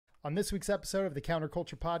On this week's episode of the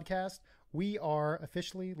Counterculture Podcast, we are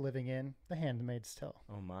officially living in the Handmaid's Tale.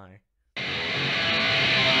 Oh my.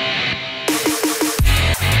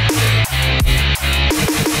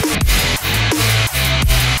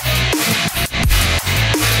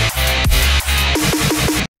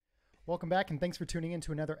 Welcome back, and thanks for tuning in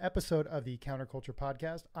to another episode of the Counterculture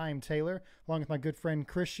Podcast. I'm Taylor, along with my good friend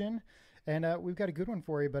Christian, and we've got a good one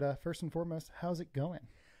for you. But first and foremost, how's it going?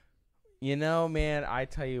 You know, man, I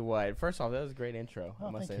tell you what. First off, that was a great intro. Oh,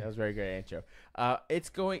 I must say thank you. that was a very great intro. It's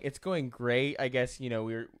going great. I guess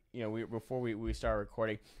we before we start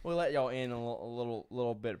recording, we'll let y'all in a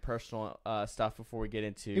little bit of personal stuff before we get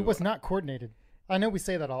into. It was not coordinated. I know we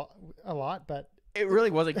say that a lot, but It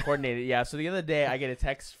really wasn't coordinated. Yeah. So the other day, I get a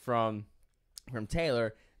text from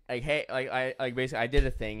Taylor, like, hey, basically, I did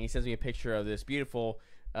a thing. He sends me a picture of this beautiful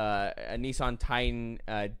a Nissan Titan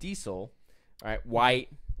diesel, right, white,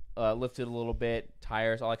 lifted a little bit,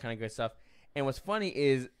 tires, all that kind of good stuff. And what's funny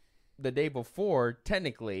is the day before,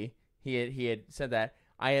 technically, he had said that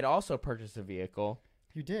I had also purchased a vehicle.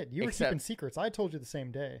 you did. You were Except- keeping secrets. I told you the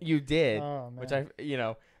same day. You did, Oh, man. which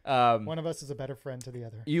One of us is a better friend to the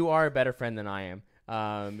other. You are a better friend than I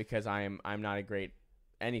am, because I'm not a great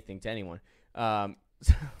anything to anyone.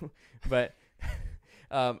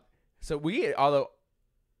 So we, although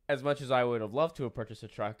as much as I would have loved to have purchased a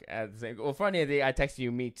truck, funny, I texted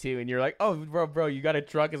you, me too, and you're like, oh, bro, you got a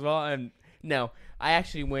truck as well? And no, I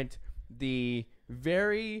actually went the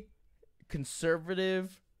very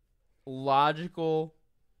conservative, logical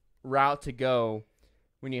route to go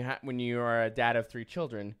when you are a dad of 3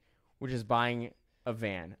 children, which is buying a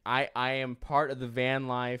van. I am part of the van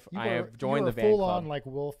life. I have joined the van full club. on like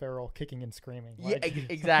Will Ferrell, kicking and screaming. Yeah, Like,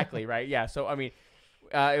 exactly, right. Yeah, so I mean,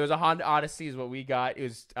 it was a Honda Odyssey is what we got. It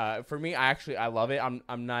was for me. I love it.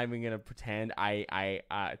 I'm not even gonna pretend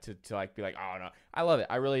to like be like, oh no, I love it.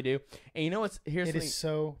 I really do. And you know what's here's it something. is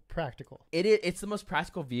so practical. It's the most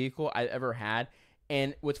practical vehicle I've ever had.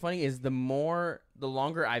 And what's funny is the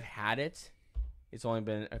longer I've had it, it's only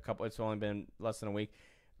been less than a week,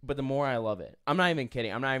 but the more I love it. I'm not even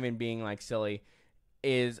kidding. I'm not even being like silly.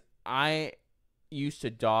 Is I used to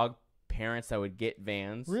dog parents that would get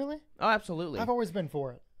vans. Really? Oh, absolutely. I've always been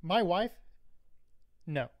for it. My wife,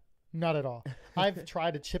 no, not at all. I've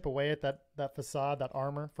tried to chip away at that facade, that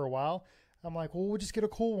armor for a while. I'm like, well, we'll just get a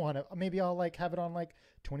cool one. Maybe I'll like have it on like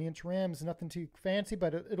 20-inch rims, nothing too fancy,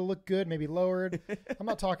 but it'll look good, maybe lowered. I'm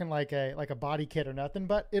not talking like a body kit or nothing,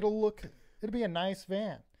 but it'll be a nice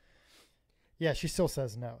van. Yeah, she still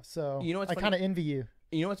says no. So You know what's I funny? kind of envy you.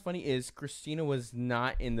 You know what's funny is Christina was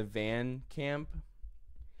not in the van camp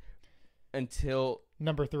until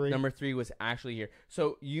Number 3. number 3 was actually here.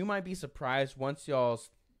 So you might be surprised once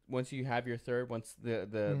you have your third, once the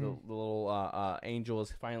little angel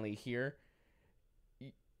is finally here.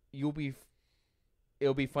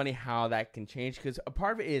 It'll be funny how that can change, because a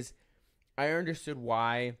part of it is I understood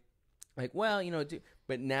why, like, well,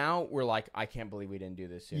 but now we're like, I can't believe we didn't do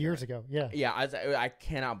this sooner. Years ago, yeah. Yeah, I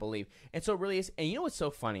cannot believe. And so it really is. And you know what's so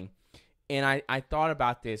funny? And I thought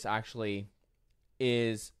about this actually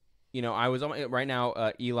is, I was on right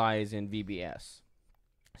now. Eli is in VBS.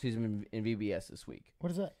 So he's been in VBS this week. What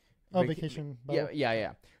is that? Oh, vacation.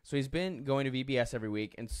 Yeah. So he's been going to VBS every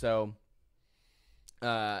week, and so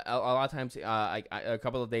a lot of times, a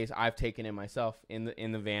couple of days, I've taken him myself in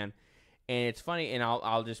the van, and it's funny. And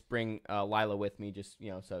I'll just bring Lila with me,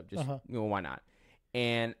 why not?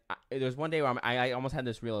 And there was one day where I almost had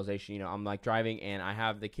this realization. I'm like driving, and I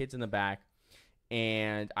have the kids in the back,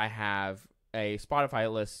 and I have a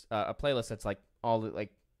Spotify list, a playlist that's like all the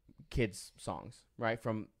like kids songs, right,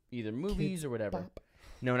 from either movies Kids or whatever. Bop.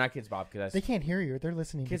 No, not Kids Bop, because They can't hear you. They're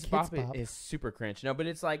listening Kids to Kids Bop Bop. is super cringe. No, but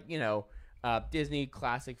it's like Disney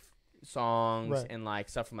classic songs, Right. and like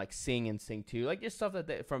stuff from like Sing and Sing 2, like just stuff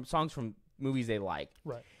from songs from movies they like.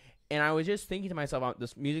 Right. And I was just thinking to myself,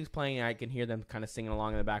 this music's playing, and I can hear them kind of singing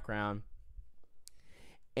along in the background.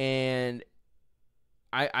 And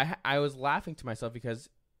I was laughing to myself because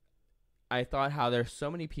I thought how there's so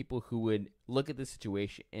many people who would look at this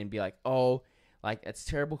situation and be like, oh, like, it's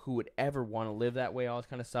terrible. Who would ever want to live that way? All this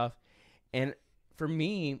kind of stuff. And for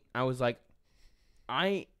me, I was like,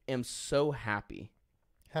 I am so happy.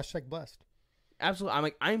 Hashtag blessed.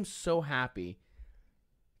 Absolutely. I'm so happy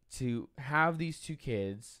to have these 2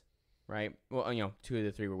 kids, right? Well, 2 of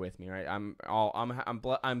the 3 were with me, right?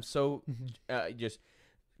 I'm so just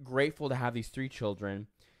grateful to have these 3 children.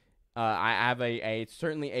 I have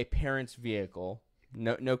certainly a parent's vehicle,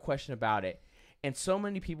 no question about it. And so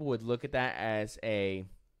many people would look at that as a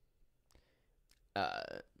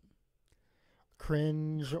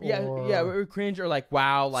cringe or or cringe or like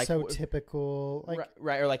wow, like so typical, like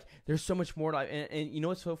right, or like there's so much more to life. And you know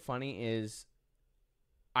what's so funny is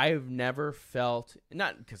I've never felt,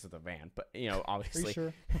 not because of the van, but you know, obviously,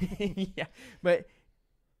 sure? yeah, but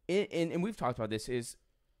and we've talked about this, is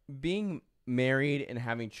being married and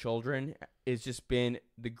having children has just been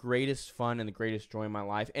the greatest fun and the greatest joy in my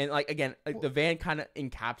life. And like again, like the van kind of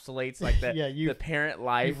encapsulates like the the parent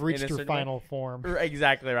life. You've reached your final form.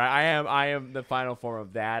 Exactly right. I am the final form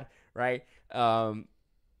of dad. Right.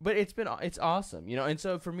 But it's awesome, you know. And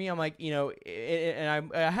so for me, I'm like, you know,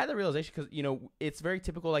 and I had the realization because, you know, it's very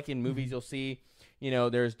typical. Like in movies, you'll see, you know,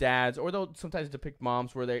 there's dads, or they'll sometimes depict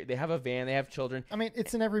moms where they have a van, they have children. I mean,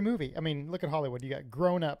 it's in every movie. I mean, look at Hollywood. You got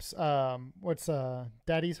Grown Ups. What's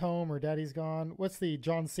Daddy's Home or Daddy's Gone? What's the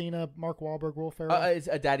John Cena, Mark Wahlberg, Will Ferrell? It's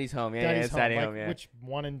a Daddy's Home. Yeah, Daddy's it's Home, Daddy's like, Home. Yeah. Which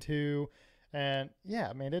 1 and 2, and yeah,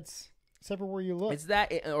 I mean, it's everywhere you look. It's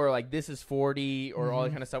that, or like This Is 40, or all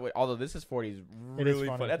that kind of stuff. Although This Is 40 is really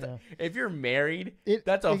fun. If you're married,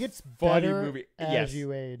 that's a funny movie. As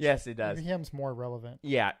you age. Yes, it does. It becomes more relevant.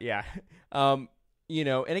 Yeah. You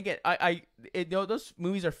know, and again, those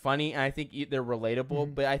movies are funny, and I think they're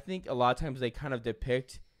relatable. But I think a lot of times they kind of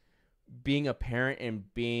depict being a parent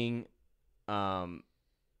and being,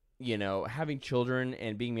 you know, having children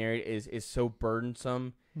and being married is so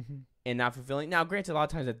burdensome. And not fulfilling. Now, granted, a lot of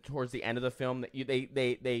times towards the end of the film, that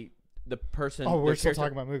the person. Oh, we're still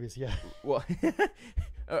talking about movies, yeah. Well,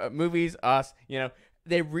 movies, us, you know,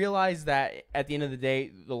 they realize that at the end of the day,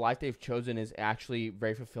 the life they've chosen is actually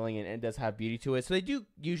very fulfilling and does have beauty to it. So they do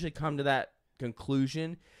usually come to that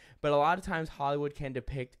conclusion, but a lot of times Hollywood can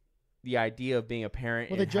depict the idea of being a parent.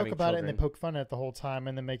 Well, and they joke having about children. it and they poke fun at it the whole time,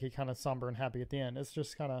 and then make it kind of somber and happy at the end. It's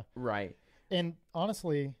just kind of right. And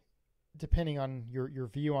honestly, depending on your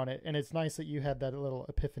view on it, and it's nice that you had that little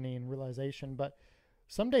epiphany and realization, but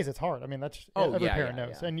some days it's hard. I mean, that's every parent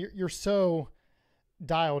knows. Yeah. And you're so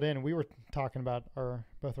dialed in. We were talking about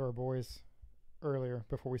both of our boys earlier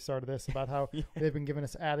before we started this about how they've been giving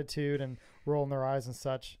us attitude and rolling their eyes and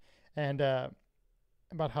such, and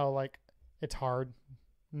about how like it's hard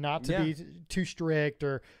not to be too strict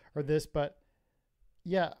or this, but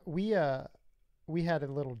yeah, we had a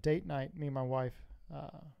little date night, me and my wife.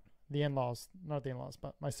 The in-laws, not the in-laws,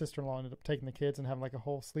 but my sister-in-law ended up taking the kids and having like a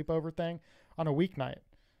whole sleepover thing on a weeknight.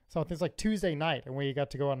 So it's like Tuesday night, and we got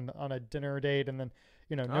to go on a dinner date, and then,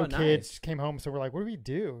 you know, no kids came home. So we're like, what do we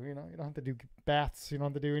do? You know, you don't have to do baths. You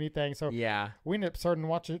don't have to do anything. So yeah, we ended up starting to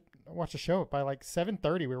watch a show. By like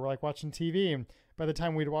 7:30, we were like watching TV. And by the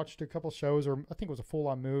time we'd watched a couple shows, or I think it was a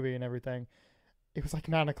full-on movie and everything, it was like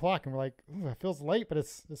 9 o'clock. And we're like, ooh, it feels late, but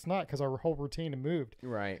it's not, because our whole routine had moved.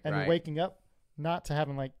 Right. And waking up, not to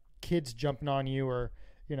having like kids jumping on you or,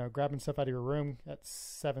 you know, grabbing stuff out of your room at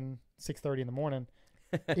 6:30 in the morning.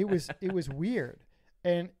 It was weird.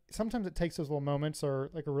 And sometimes it takes those little moments,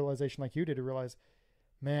 or like a realization like you did, to realize,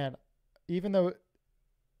 man, even though,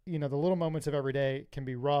 you know, the little moments of every day can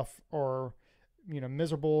be rough or, you know,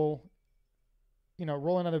 miserable, you know,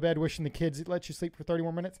 rolling out of bed, wishing the kids let you sleep for 30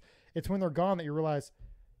 more minutes. It's when they're gone that you realize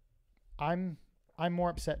I'm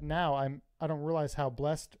more upset now. I don't realize how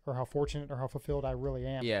blessed or how fortunate or how fulfilled I really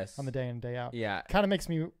am on the day in and day out. Yeah. Kind of makes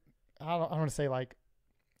me, I don't want to say like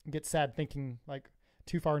get sad thinking like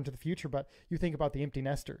too far into the future, but you think about the empty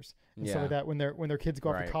nesters and stuff like that when their kids go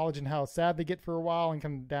off to college, and how sad they get for a while and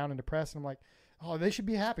come down and depressed. And I'm like, oh, they should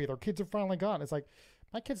be happy. Their kids are finally gone. It's like,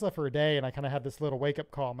 my kids left for a day, and I kind of had this little wake up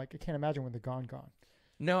call. I'm like, I can't imagine when they're gone.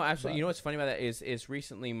 No, absolutely. But, you know what's funny about that is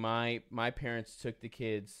recently my parents took the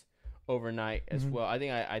kids overnight as well. I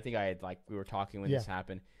think I had, like, we were talking when this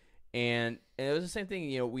happened, and it was the same thing.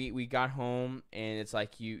 You know, we got home, and it's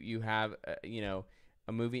like you have you know,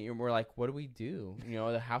 a movie, and we're like, what do we do? You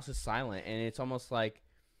know, the house is silent, and it's almost like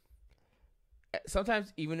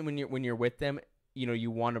sometimes even when you're with them, you know,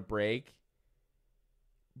 you want to break.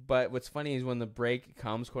 But what's funny is when the break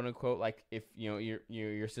comes, quote unquote, like if you know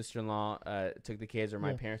your sister-in-law took the kids, or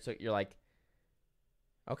my parents took, you're like,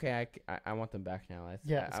 okay, I want them back now.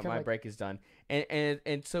 My break is done.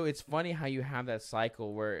 And so it's funny how you have that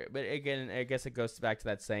cycle where, but again, I guess it goes back to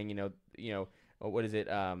that saying, you know, what is it?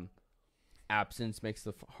 Absence makes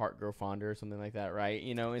the heart grow fonder, or something like that, right?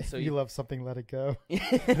 You know, and so if you love something, let it go.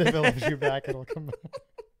 If it loves you back, it'll come back.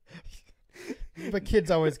 But kids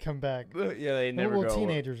always come back. Yeah, they never go.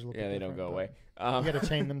 Teenagers look. Yeah, they don't go away. You got to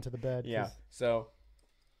chain them to the bed. Yeah. So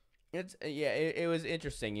it's it was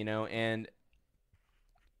interesting, you know, and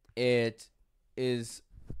it is.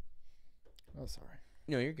 Oh, sorry.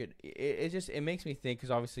 No, you're good. It makes me think,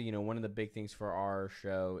 because obviously, you know, one of the big things for our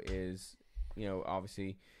show is, you know,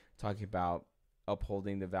 obviously talking about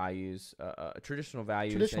upholding the values, traditional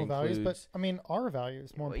values. Traditional values, but I mean our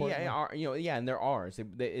values more importantly. Yeah, and they're ours.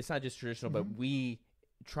 It's not just traditional, but Mhm. we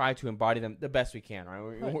try to embody them the best we can. Right?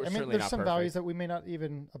 We're I mean, certainly there's not some perfect. values that we may not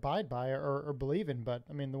even abide by or believe in, but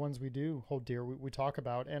I mean, the ones we do hold dear, we talk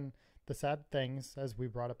about. And the sad things, as we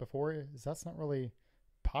brought up before, is that's not really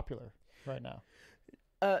popular right now.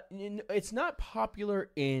 It's not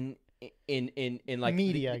popular in like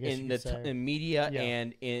Media, I guess in you the could say. in media Yeah.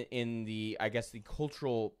 and in the, I guess, the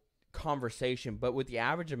cultural conversation. But with the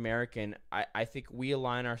average American, I think we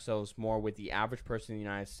align ourselves more with the average person in the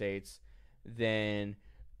United States than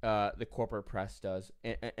the corporate press does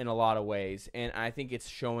in a lot of ways. And I think it's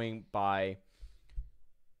showing by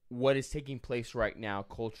what is taking place right now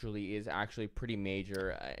culturally is actually pretty major.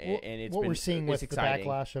 And it's what been, we're seeing with exciting. the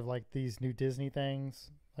backlash of like these new Disney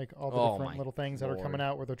things, like all the Oh different my little things that are Lord. coming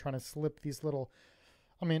out where they're trying to slip these little.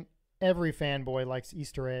 I mean, every fanboy likes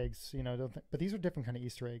Easter eggs, but these are different kind of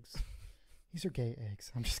Easter eggs. These are gay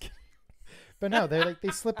eggs. I'm just kidding. But no, they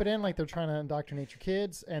slip it in like they're trying to indoctrinate your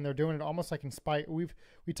kids, and they're doing it almost like in spite. We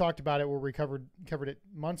talked about it where we covered it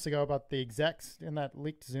months ago about the execs in that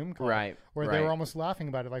leaked Zoom call, Right, where right. they were almost laughing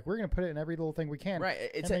about it, like we're going to put it in every little thing we can. Right.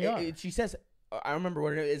 they are. She says, I remember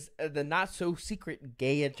what it is, the not so secret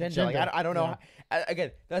gay agenda. Like, I don't know. Yeah.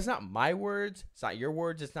 Again, that's not my words. It's not your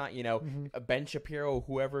words. It's not, Mhm. Ben Shapiro,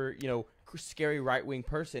 whoever, scary right wing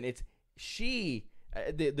person. It's she,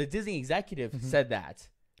 the Disney executive Mhm. said that.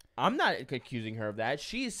 I'm not accusing her of that.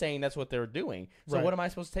 She's saying that's what they're doing. So Right. what am I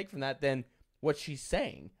supposed to take from that then? What she's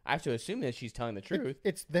saying, I have to assume that she's telling the truth.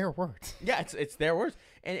 It's their words. Yeah, it's their words,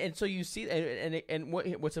 and so you see, and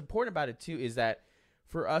what's important about it too is that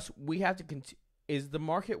for us, we have to is the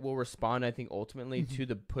market will respond, I think, ultimately Mhm. to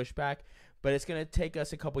the pushback, but it's going to take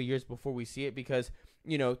us a couple years before we see it because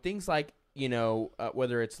things like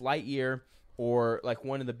whether it's Lightyear or like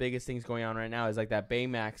one of the biggest things going on right now is like that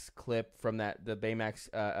Baymax clip from the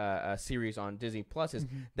Baymax series on Disney Plus. Is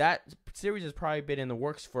Mhm. that series has probably been in the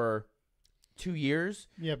works for 2 years.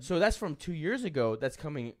 Yeah. So that's from 2 years ago. That's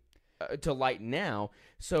coming to light now.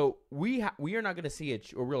 So we are not going to see a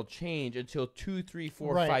real change until 2, 3,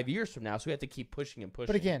 4, Right. 5 years from now. So we have to keep pushing and pushing.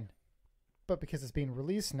 But again, because it's being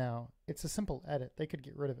released now, it's a simple edit. They could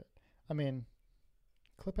get rid of it. I mean,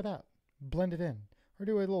 clip it out, blend it in, or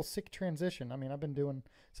do a little sick transition. I mean, I've been doing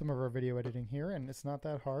some of our video editing here, and it's not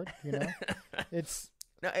that hard. It's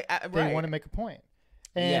No, they right. want to make a point.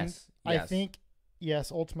 And Yes. I think,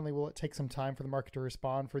 yes, ultimately, will it take some time for the market to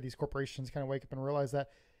respond, for these corporations to kind of wake up and realize that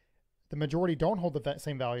the majority don't hold the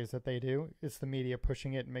same values that they do. It's the media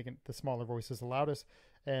pushing it and making the smaller voices the loudest.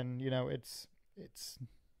 And, it's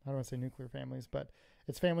I don't want to say nuclear families, but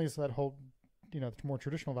it's families that hold, more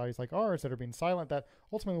traditional values like ours that are being silent that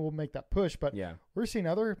ultimately will make that push. But Yeah. we're seeing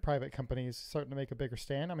other private companies starting to make a bigger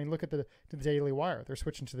stand. I mean, look at the Daily Wire. They're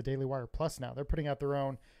switching to the Daily Wire Plus now. They're putting out their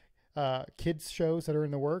own kids shows that are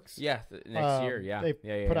in the works. Yeah. Next year. Yeah. They've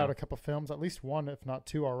yeah, put out a couple films, at least one, if not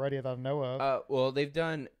two already that I know of. Well, they've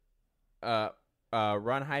done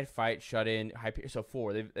Run, Hide, Fight, Shut In, so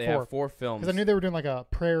 4. They Four. have 4 films. Because I knew they were doing like a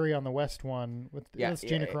Prairie on the West one with that's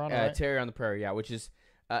Gina Carano, right? Terry on the Prairie, yeah, which is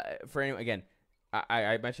for anyone. Again,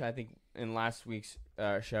 I mentioned, I think in last week's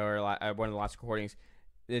show or one of the last recordings,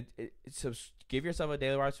 so give yourself a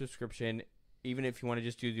Daily Wire subscription, even if you want to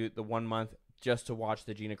just do the 1 month just to watch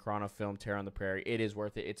the Gina Carano film Terror on the Prairie. It is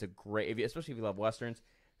worth it. It's a great, especially if you love westerns.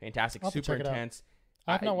 Fantastic, I'll have to super check it out. intense.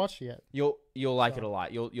 I have not watched it yet. You'll like it a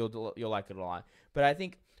lot. You'll like it a lot. But I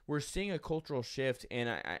think we're seeing a cultural shift, and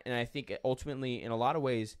I think ultimately, in a lot of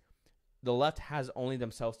ways, the left has only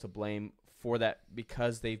themselves to blame for that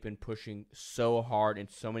because they've been pushing so hard in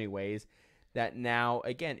so many ways that now,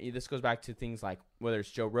 again, this goes back to things like whether it's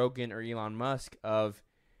Joe Rogan or Elon Musk of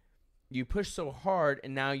you push so hard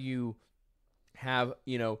and now you have,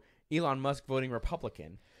 Elon Musk voting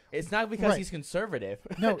Republican. It's not because Right. he's conservative.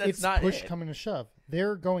 No, That's it's not push it. coming to shove.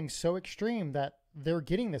 They're going so extreme that they're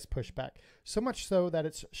getting this pushback. So much so that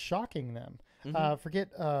it's shocking them. Mhm. Forget,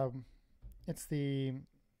 it's the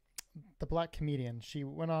black comedian. She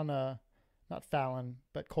went on, not Fallon,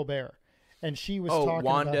 but Colbert. And she was talking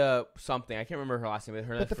Wanda about, something. I can't remember her last name.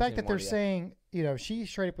 But the first fact name that they're Wanda, yeah. saying, she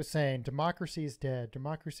straight up was saying democracy is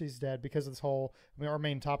dead because of this whole, our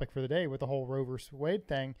main topic for the day with the whole Roe v Wade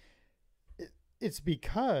thing. It's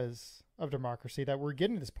because of democracy that we're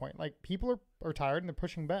getting to this point. Like, people are tired and they're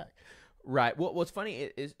pushing back. Right. Well, what's funny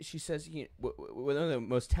is she says one of the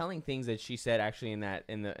most telling things that she said actually in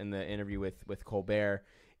the interview with Colbert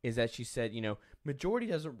is that she said majority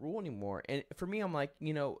doesn't rule anymore. And for me, I'm like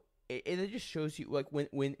it just shows you like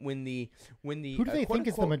when the who do they think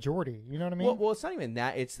is the majority? You know what I mean? Well, it's not even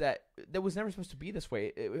that. It's that was never supposed to be this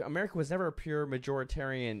way. America was never a pure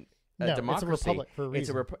majoritarian democracy. It's a republic for a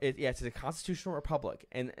reason. It's a constitutional republic.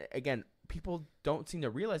 And again, people don't seem to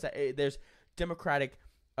realize that there's democratic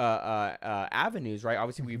avenues, right?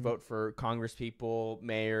 Obviously, we vote for Congress people,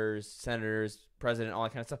 mayors, senators, president, all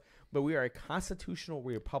that kind of stuff. But we are a constitutional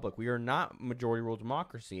republic. We are not majority rule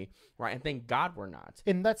democracy, right? And thank God we're not.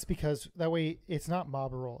 And that's because that way it's not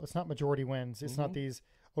mob rule. It's not majority wins. It's not these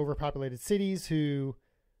overpopulated cities who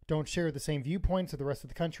don't share the same viewpoints of the rest of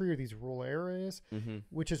the country or these rural areas,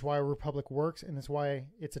 which is why a republic works, and that's why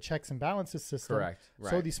it's a checks and balances system. Correct. Right.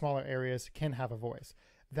 So these smaller areas can have a voice.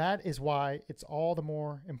 That is why it's all the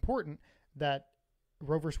more important that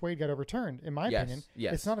Roe v. Wade got overturned, in my opinion.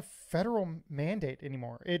 Yes. It's not a federal mandate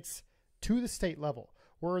anymore. It's to the state level,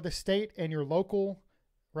 where the state and your local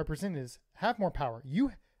representatives have more power.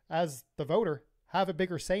 You, as the voter, have a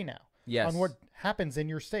bigger say now on what happens in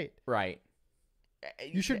your state. Right.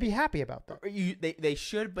 You should be happy about that. They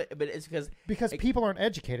should, but it's because people aren't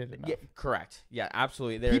educated enough. Yeah, correct. Yeah,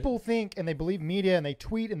 absolutely. People think and they believe media and they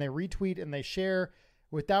tweet and they retweet and they share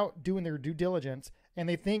without doing their due diligence, and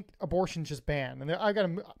they think abortion's just banned. And I got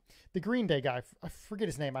the Green Day guy. I forget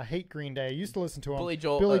his name. I hate Green Day. I used to listen to him. Billy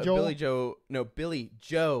Joe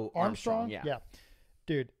Armstrong. Yeah,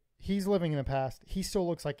 dude, he's living in the past. He still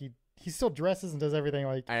looks like he still dresses and does everything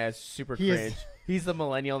like. That's super cringe. He's the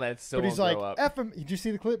millennial that still but he's won't like, grow up. F him. Did you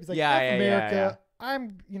see the clip? He's like, F America. Yeah.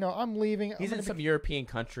 I'm leaving. He's in some European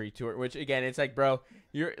country tour, which again, it's like, bro,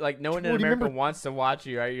 you're like, no one in America wants to watch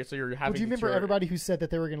you, right? So you're having. Do you remember everybody who said that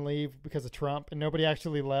they were going to leave because of Trump and nobody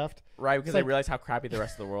actually left? Right, because they realized how crappy the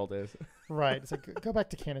rest of the world is. Right. It's like, go back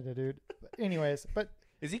to Canada, dude. Anyways, but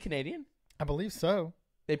is he Canadian? I believe so.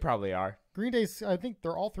 They probably are. Green Day's. I think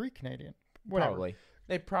they're all three Canadian. Whatever. Probably.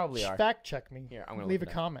 They probably are. Fact check me. Here, I'm gonna leave a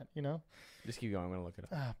comment. You know. Just keep going. I'm gonna look it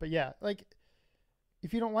up. But yeah, like,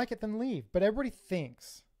 if you don't like it, then leave. But everybody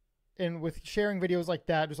thinks, and with sharing videos like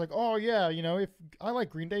that, it's like, oh yeah, if I like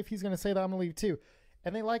Green Day, if he's gonna say that, I'm gonna leave too,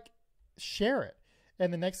 and they share it,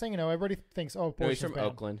 and the next thing you know, everybody thinks, oh, no, he's from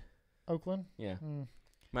Oakland. Oakland. Yeah.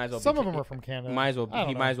 Might as well. Some of them are from Canada. He might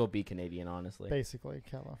as well be Canadian, honestly. Basically,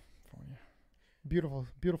 California, beautiful,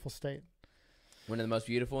 beautiful state. One of the most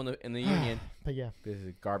beautiful in the union. But yeah, this is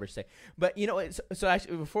a garbage state. But so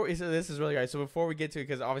actually this is really great. So before we get to it,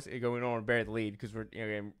 because obviously we don't want to bury the lead because we're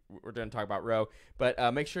going to talk about Roe. But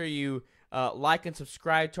make sure you like and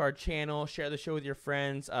subscribe to our channel, share the show with your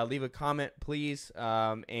friends, leave a comment, please,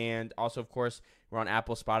 and also of course we're on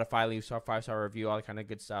Apple, Spotify. Leave a 5-star review, all that kind of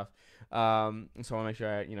good stuff. So I want to make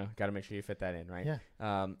sure got to make sure you fit that in, right? Yeah.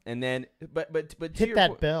 And then but hit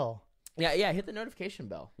that bell. Yeah, hit the notification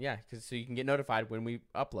bell. Yeah, so you can get notified when we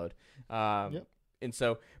upload. Yep. And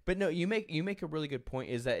so, but no, you make a really good point.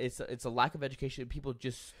 Is that it's a lack of education. People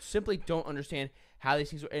just simply don't understand how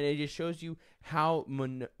these things work, and it just shows you how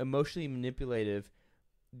emotionally manipulative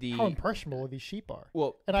how impressionable these sheep are.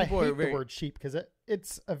 Well, and I hate the word sheep because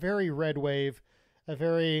it's a very red wave, a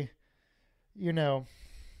very,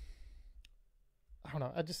 I don't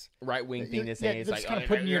know. I just right wing thing to say. It's like, kind of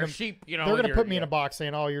putting you in a sheep. They're going to put me in a box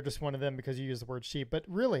saying, "Oh, you're just one of them because you use the word sheep." But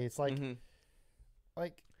really, it's like,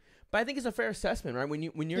 But I think it's a fair assessment, right? When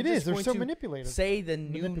you're it just is. They're going so to manipulative. Say the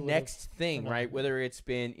new next thing, right? Whether it's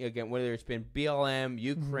been BLM,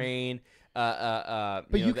 Ukraine, but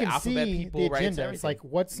you can alphabet see people, the agenda. Right? It's like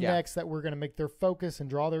what's next that we're going to make their focus and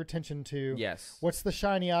draw their attention to. Yes. What's the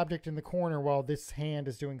shiny object in the corner while this hand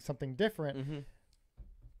is doing something different?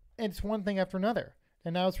 And it's one thing after another.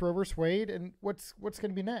 And now it's Roe v. Wade, and what's going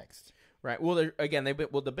to be next? Right. Well,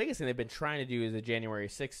 the biggest thing they've been trying to do is the January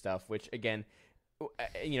 6th stuff, which again,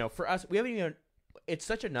 for us, we haven't even. It's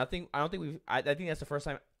such a nothing. I don't think I think that's the first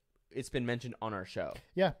time it's been mentioned on our show.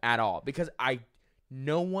 Yeah. At all, because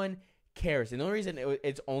no one cares, and the only reason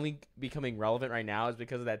it's only becoming relevant right now is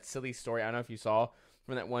because of that silly story. I don't know if you saw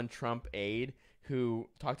from that one Trump aide who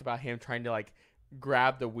talked about him trying to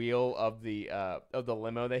grab the wheel of the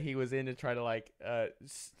limo that he was in to try to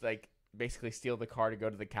basically steal the car to go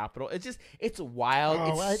to the Capitol. It's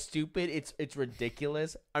wild. It's stupid. It's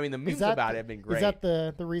ridiculous. I mean, the memes about it have been great. Is that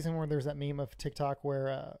the reason where there's that meme of TikTok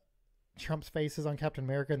where Trump's face is on Captain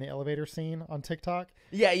America in the elevator scene on TikTok?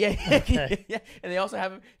 Yeah. Okay. Yeah. And they also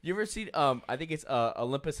have. You ever seen? I think it's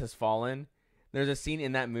Olympus Has Fallen. There's a scene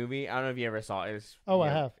in that movie. I don't know if you ever saw it. I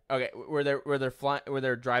have. Okay, where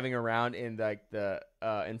they're driving around in the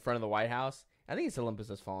in front of the White House. I think it's Olympus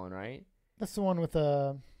Has Fallen, right? That's the one with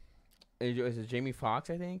Is it Jamie Foxx,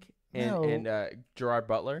 I think, and Gerard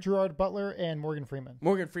Butler? Gerard Butler and Morgan Freeman.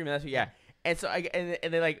 Morgan Freeman, that's what. Yeah, And so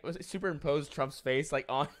and they like superimposed Trump's face like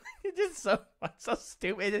on. It's just so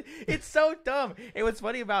stupid. It's so dumb. And what's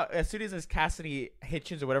funny about as soon as this Cassidy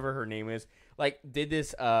Hitchens or whatever her name is like did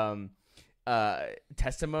this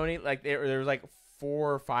testimony, like there was like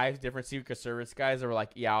 4 or 5 different Secret Service guys that were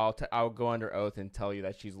like, yeah, I'll go under oath and tell you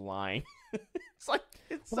that she's lying. It's like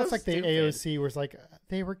it's well, so that's like stupid. the AOC was like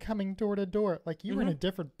they were coming door to door, like you were in a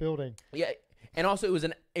different building. Yeah. And also,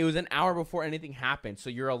 it was an hour before anything happened, so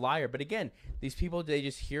you're a liar. But again, these people, they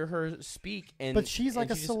just hear her speak, but she's like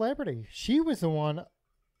a celebrity. She was the one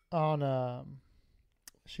on.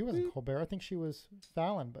 She wasn't Colbert. I think she was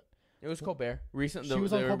Fallon, but it was Colbert. She was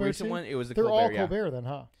on Colbert recent too? one. It was the They're Colbert. all Colbert then,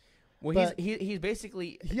 huh? Well, but, he's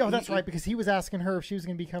basically. That's right, because he was asking her if she was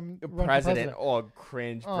going to become president. Oh,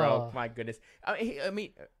 cringe, bro! My goodness. I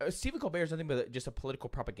mean, Stephen Colbert is nothing but just a political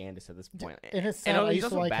propagandist at this point, and it's sad. He's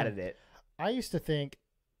also bad at it. I used to think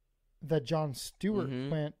that Jon Stewart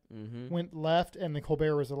went left and the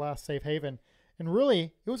Colbert was the last safe haven. And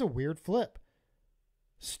really, it was a weird flip.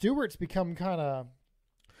 Stewart's become kind of...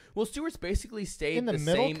 Well, Stewart's basically stayed in the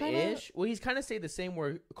middle, same-ish. Well, he's kind of stayed the same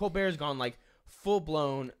where Colbert's gone like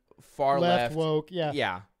full-blown far left. Woke, yeah.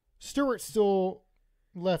 Yeah. Stewart's still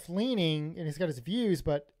left-leaning and he's got his views,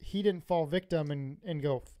 but he didn't fall victim and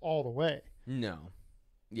go all the way. No.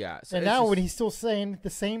 Yeah. So and now when he's still saying the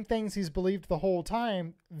same things he's believed the whole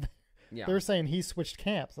time, they're saying he switched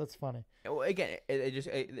camps. That's funny. Well, again,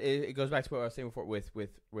 it goes back to what I was saying before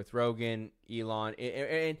with Rogan, Elon,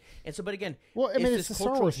 and so. But again, well, I mean, it's the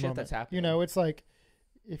Star Wars shit moment. that's happening. You know, it's like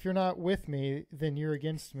if you're not with me, then you're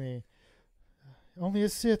against me. Only a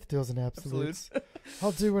Sith deals in absolutes.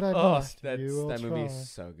 I'll do what I must. That movie is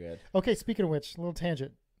so good. Okay, speaking of which, a little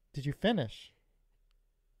tangent. Did you finish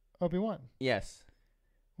Obi-Wan? Yes.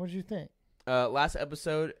 What did you think? Last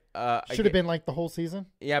episode should have been like the whole season.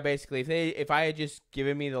 Yeah, basically, if I had just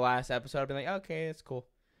given me the last episode, I'd be like, okay, that's cool.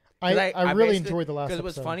 I really enjoyed the last episode.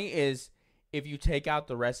 Because what's funny is if you take out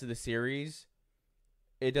the rest of the series,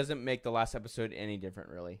 it doesn't make the last episode any different,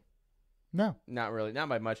 really. No, not really, not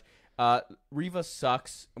by much. Reva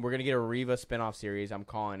sucks. We're gonna get a Reva spinoff series. I'm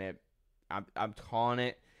calling it. I'm calling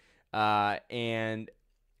it. And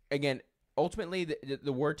again, ultimately,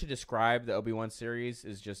 the word to describe the Obi-Wan series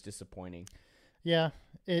is just disappointing. Yeah,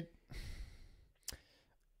 it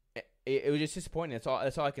was just disappointing.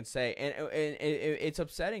 That's all I can say. And it's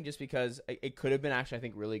upsetting just because it could have been actually, I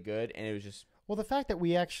think, really good, and it was just... Well, the fact that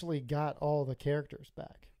we actually got all the characters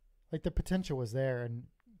back. Like, the potential was there, and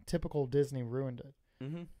typical Disney ruined it.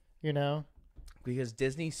 Mm-hmm. You know? Because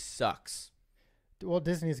Disney sucks. Well,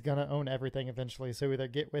 Disney's going to own everything eventually, so either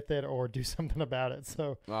get with it or do something about it.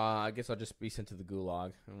 So I guess I'll just be sent to the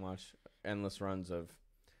gulag and watch endless runs of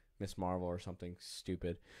Miss Marvel or something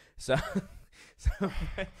stupid. So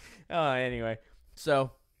anyway.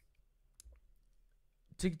 So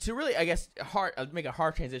to really, I guess, make a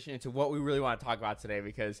hard transition into what we really want to talk about today,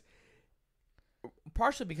 because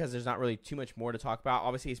partially because there's not really too much more to talk about.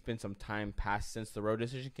 Obviously, it's been some time past since the Roe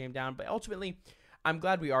decision came down, but ultimately, I'm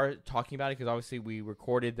glad we are talking about it because obviously we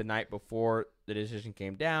recorded the night before the decision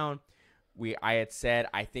came down. I had said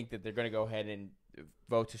I think that they're going to go ahead and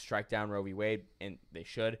vote to strike down Roe V Wade, and they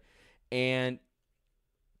should. And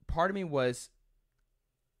part of me was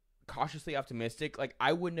cautiously optimistic. Like,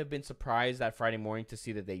 I wouldn't have been surprised that Friday morning to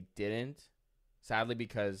see that they didn't, sadly,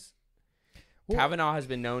 because Kavanaugh has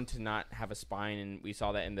been known to not have a spine, and we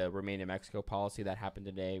saw that in the Remain in Mexico policy that happened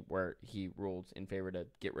today where he ruled in favor to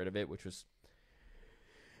get rid of it, which was...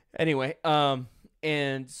 Anyway,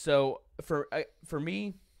 and so for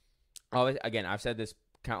me, again, I've said this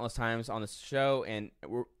countless times on the show, and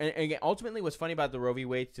again, ultimately, what's funny about the Roe v.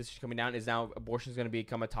 Wade decision coming down is now abortion is going to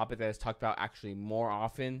become a topic that is talked about actually more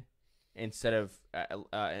often instead of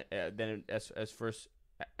than as first,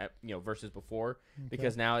 versus before,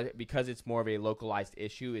 because now because it's more of a localized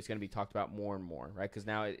issue, it's going to be talked about more and more, right? Because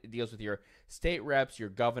now it deals with your state reps, your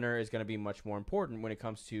governor is going to be much more important when it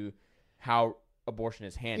comes to how abortion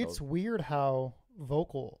is handled. It's weird how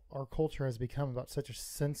vocal our culture has become about such a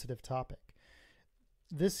sensitive topic.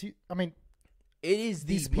 It is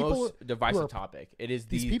the most divisive topic. It is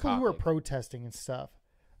these people who are protesting and stuff.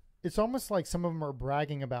 It's almost like some of them are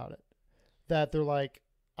bragging about it. That they're like,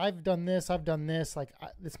 I've done this. Like,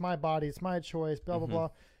 it's my body. It's my choice, blah, blah, blah.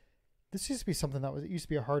 This used to be something it used to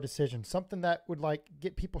be a hard decision. Something that would, like,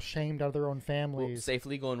 get people shamed out of their own families. Well, safe,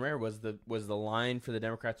 legal, and rare was the line for the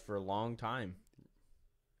Democrats for a long time.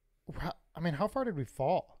 I mean, how far did we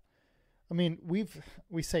fall? I mean, we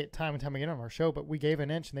say it time and time again on our show, but we gave an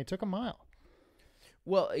inch and they took a mile.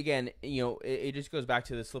 Well, again, it just goes back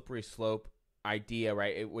to the slippery slope idea,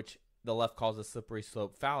 right? Which the left calls a slippery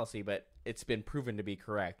slope fallacy, but it's been proven to be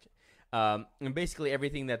correct. And basically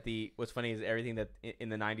everything that what's funny is everything that in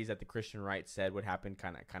the 90s that the Christian right said would happen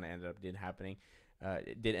kind of ended up did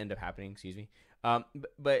end up happening. Excuse me.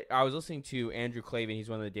 But I was listening to Andrew Klavan. He's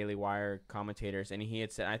one of the Daily Wire commentators, and he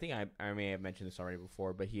had said, I think I may have mentioned this already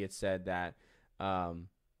before, but he had said that the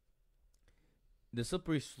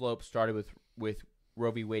slippery slope started with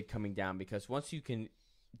Roe v. Wade coming down, because once you can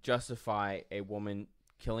justify a woman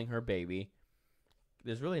killing her baby,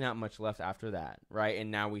 there's really not much left after that, right? And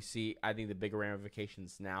now we see, I think, the bigger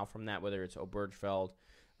ramifications now from that, whether it's Obergefell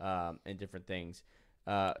and different things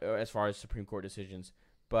as far as Supreme Court decisions.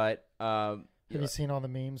 But have you seen all the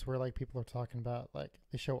memes where like people are talking about, like,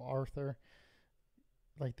 they show Arthur,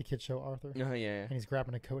 like the kids show Arthur, yeah, and he's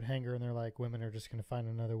grabbing a coat hanger, and they're like, women are just going to find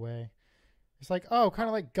another way. It's like, oh, kind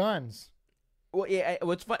of like guns. Well, yeah.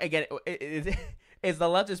 What's fun again is the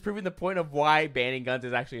left is proving the point of why banning guns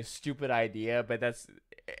is actually a stupid idea, but that's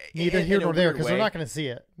neither here nor there, because they're not going to see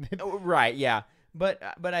it. Right? Yeah. But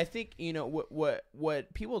I think, you know,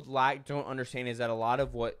 what people don't understand is that a lot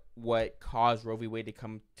of what caused Roe v. Wade to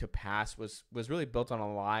come to pass was really built on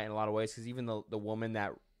a lie in a lot of ways, because even the woman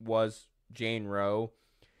that was Jane Roe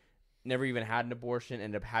never even had an abortion,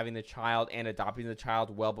 ended up having the child and adopting the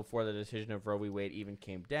child well before the decision of Roe v. Wade even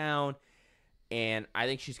came down. And I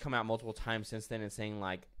think she's come out multiple times since then and saying,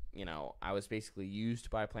 like, you know, I was basically used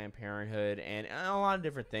by Planned Parenthood and a lot of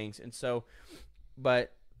different things. And so,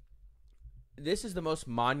 but this is the most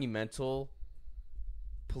monumental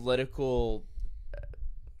political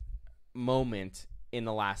moment in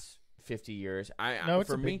the last 50 years. It's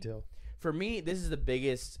a big deal. For me, this is the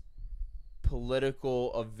biggest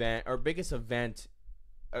political event or biggest event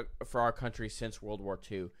for our country since World War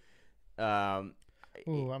II. I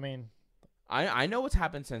mean, I know what's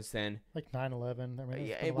happened since then, like 9/11. I mean,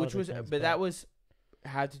 yeah, which was, things, but that was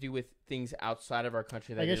had to do with things outside of our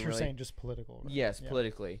country. That I guess you're saying just political. Right? Yes, yeah.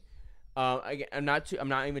 Politically. Again, I'm not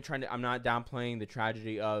downplaying the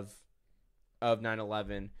tragedy of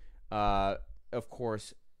 9/11, of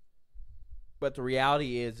course. But the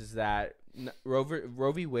reality is that Roe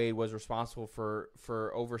v. Wade was responsible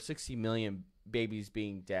for over 60 million babies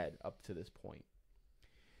being dead up to this point.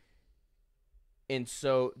 And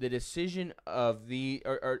so the decision of these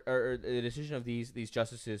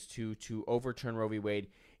justices to overturn Roe v. Wade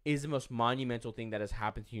is the most monumental thing that has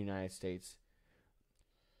happened to the United States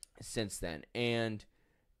since then, and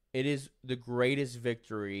it is the greatest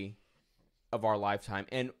victory of our lifetime.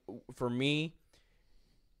 And for me,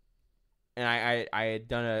 and I had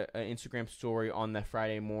done an Instagram story on that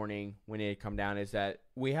Friday morning when it had come down, is that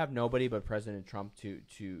we have nobody but President Trump to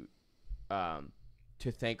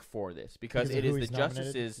thank for this, because it is the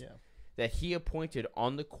justices that he appointed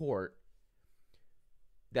on the court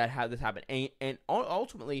that had this happen. And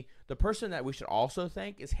ultimately, the person that we should also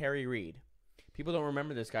thank is Harry Reid. People don't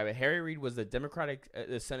remember this guy, but Harry Reid was the Democratic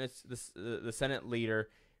the Senate leader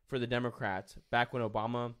for the Democrats back when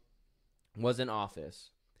Obama was in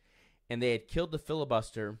office, and they had killed the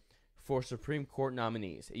filibuster for Supreme Court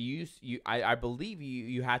nominees. I believe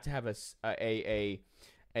you had to have a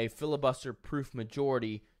filibuster-proof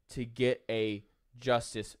majority to get a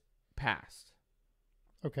justice passed.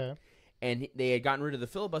 Okay. And they had gotten rid of the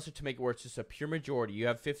filibuster to make it where it's just a pure majority. You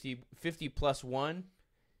have 50 plus one,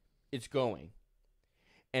 it's going.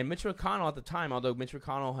 And Mitch McConnell at the time, although Mitch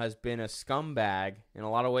McConnell has been a scumbag in a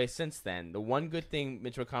lot of ways since then, the one good thing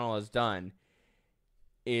Mitch McConnell has done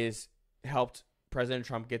is helped President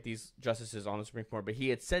Trump get these justices on the Supreme Court. But he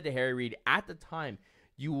had said to Harry Reid at the time,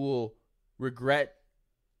 you will regret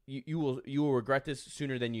this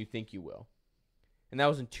sooner than you think you will. And that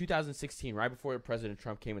was in 2016, right before President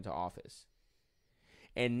Trump came into office.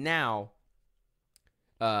 And now,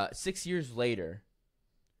 6 years later,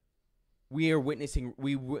 we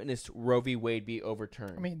witnessed Roe v. Wade be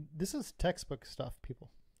overturned. I mean, this is textbook stuff, people.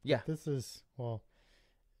 Yeah. This is, well,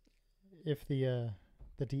 if the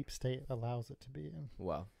deep state allows it to be in.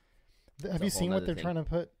 Well. Have you seen what they're trying to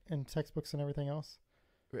put in textbooks and everything else?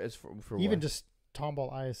 As for even what? Just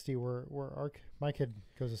Tomball ISD, where my kid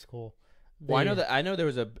goes to school. I know there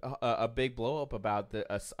was a big blow up about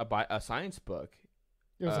a science book.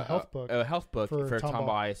 It was a health book. A health book for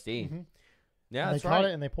Tomball ISD. Mm-hmm. Yeah, and that's they right. caught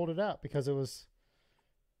it and they pulled it out because it was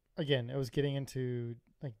getting into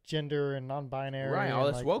like gender and non-binary. Right, all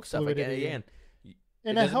this like woke stuff again.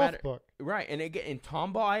 In a health book. Right, and again in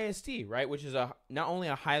Tomball ISD, right, which is not only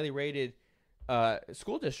a highly rated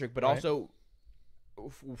school district, but also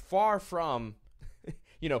far from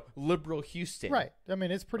liberal Houston. Right. I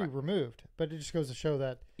mean, it's pretty removed, but it just goes to show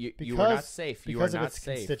that you are not safe. Because of its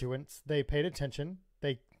constituents, they paid attention.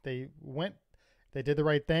 They did the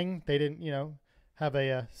right thing. They didn't, have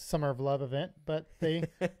a Summer of Love event, but they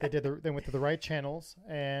they went to the right channels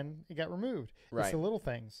and it got removed. Right. It's the little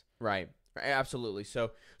things. Right. Absolutely.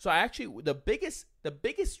 So I actually the biggest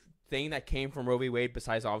thing that came from Roe v. Wade,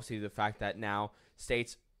 besides obviously the fact that now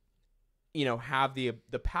states, have the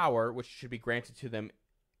power, which should be granted to them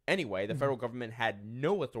anyway. The federal government had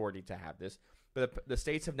no authority to have this, but the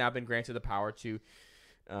states have now been granted the power to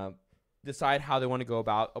decide how they want to go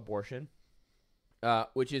about abortion,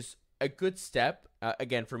 which is a good step.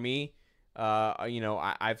 Again, for me,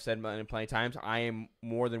 I've said plenty of times, I am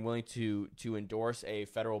more than willing to endorse a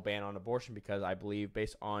federal ban on abortion because I believe,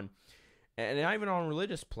 based on, and not even on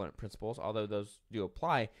religious principles, although those do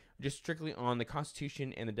apply, just strictly on the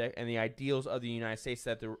Constitution and the ideals of the United States,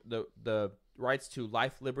 that the rights to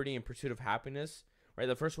life, liberty, and pursuit of happiness. Right,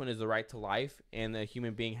 the first one is the right to life, and the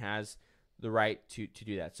human being has the right to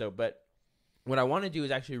do that. So, but what I want to do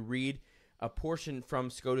is actually read a portion from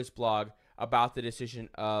SCOTUS blog about the decision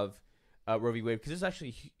of Roe v. Wade, because this is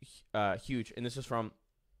actually huge, and this is from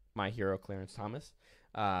my hero Clarence Thomas,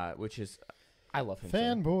 which is, I love him.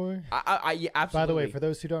 Fanboy. Yeah, absolutely. By the way, for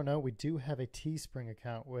those who don't know, we do have a Teespring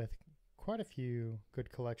account with quite a few good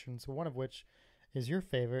collections. One of which is your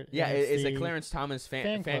favorite. Yeah, it's a Clarence Thomas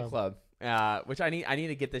fan club. Which I need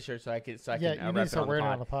to get this shirt so I can you need to start wearing it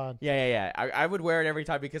on the pod. Yeah. I would wear it every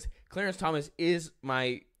time because Clarence Thomas is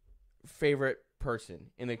my favorite person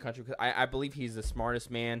in the country, because I believe he's the smartest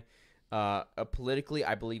man. Politically,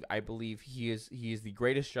 I believe he is the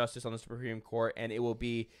greatest justice on the Supreme Court, and it will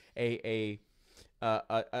be a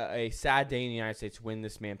sad day in the United States when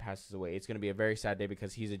this man passes away. It's going to be a very sad day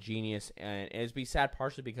because he's a genius, and it's be sad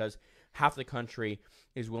partially because half the country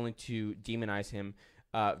is willing to demonize him.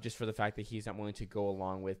 Just for the fact that he's not willing to go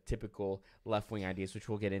along with typical left-wing ideas, which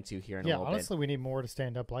we'll get into here in a little bit. Yeah, honestly, we need more to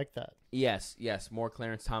stand up like that. Yes, more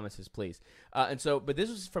Clarence Thomases, please. But this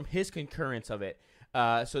was from his concurrence of it.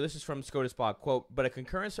 So this is from SCOTUS blog, quote, "But a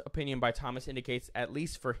concurrence opinion by Thomas indicates, at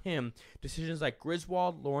least for him, decisions like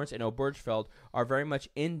Griswold, Lawrence, and Obergefell are very much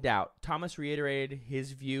in doubt. Thomas reiterated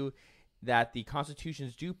his view that the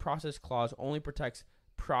Constitution's due process clause only protects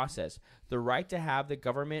process, the right to have the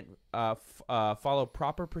government follow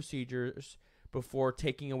proper procedures before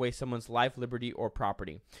taking away someone's life, liberty, or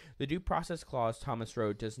property. The due process clause," Thomas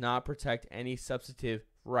wrote, "does not protect any substantive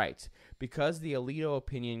rights. Because the Alito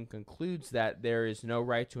opinion concludes that there is no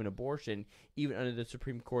right to an abortion, even under the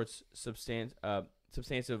Supreme Court's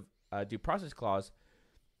substantive due process clause."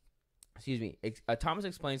 Thomas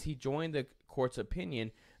explains he joined the court's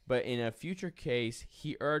opinion, but in a future case,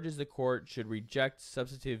 he urges the court should reject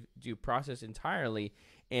substantive due process entirely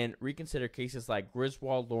and reconsider cases like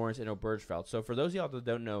Griswold, Lawrence, and Obergefell. So for those of y'all that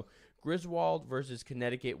don't know, Griswold versus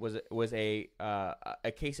Connecticut was a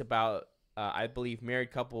case about, I believe,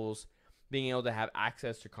 married couples being able to have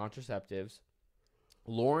access to contraceptives.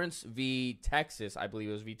 Lawrence v. Texas, I believe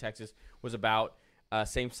it was v. Texas, was about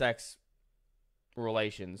same-sex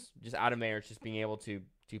relations, just out of marriage, just being able to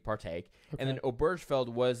partake. Okay. And then Obergefell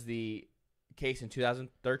was the case in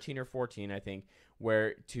 2013 or 14, I think,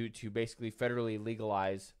 where to basically federally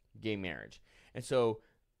legalize gay marriage. And so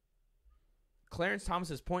Clarence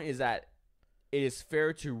Thomas's point is that it is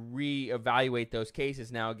fair to reevaluate those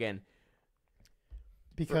cases. Now, again,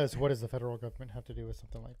 because what does the federal government have to do with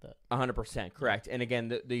something like that? 100% correct. And again,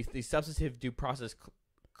 the substantive due process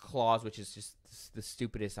clause, which is just the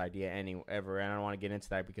stupidest idea ever, and I don't want to get into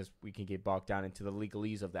that because we can get bogged down into the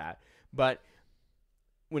legalese of that. But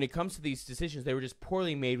when it comes to these decisions, they were just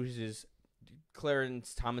poorly made, which is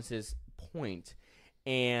Clarence Thomas's point.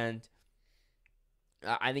 And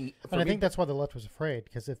I think, I think that's why the left was afraid,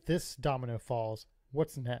 because if this domino falls,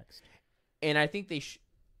 what's next? And I think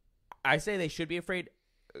I say they should be afraid.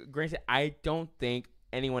 Granted, I don't think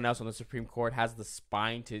anyone else on the Supreme Court has the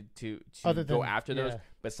spine to go after those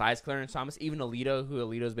besides Clarence Thomas. Even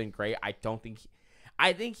Alito's been great. I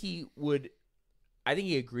think he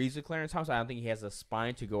agrees with Clarence Thomas. I don't think he has the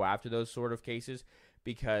spine to go after those sort of cases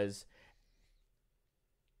because,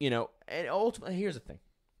 and ultimately, here's the thing.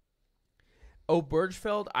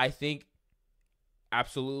 Obergefell, I think,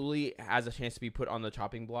 absolutely has a chance to be put on the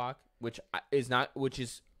chopping block,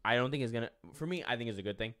 I don't think is going to, for me, I think is a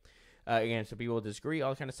good thing. Again, some people disagree,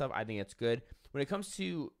 all that kind of stuff. I think it's good. When it comes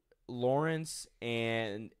to Lawrence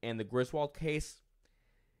and the Griswold case,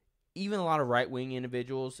 even a lot of right-wing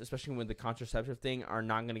individuals, especially with the contraceptive thing, are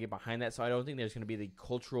not going to get behind that. So I don't think there's going to be the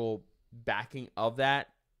cultural backing of that.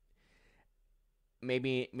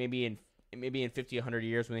 Maybe in 50, 100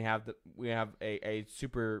 years when we have a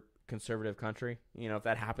super conservative country, if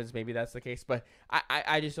that happens, maybe that's the case. But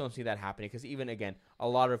I just don't see that happening because even, again, a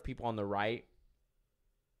lot of people on the right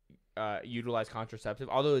utilize contraceptive,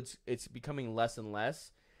 although it's becoming less and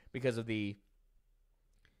less because of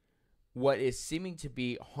what is seeming to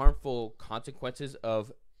be harmful consequences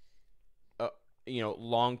of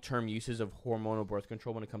long-term uses of hormonal birth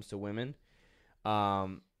control when it comes to women.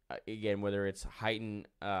 Again, whether it's heightened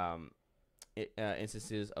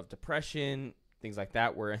instances of depression, things like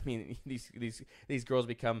that, where these girls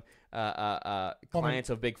become clients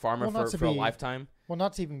of Big Pharma for a lifetime. Well,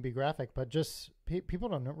 not to even be graphic, but just people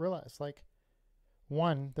don't realize, like,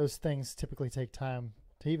 one, those things typically take time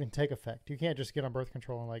to even take effect. You can't just get on birth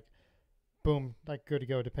control and like, boom, like good to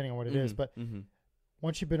go, depending on what it is. But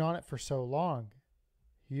once you've been on it for so long,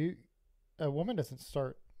 a woman doesn't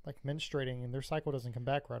start like menstruating and their cycle doesn't come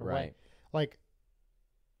back right away. Like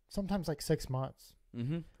sometimes like 6 months,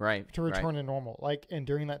 to return to normal. Like, and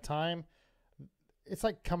during that time, it's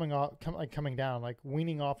like coming down, like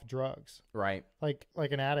weaning off drugs. Right. Like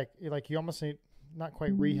an addict, like you almost need not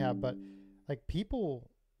quite rehab, but like people,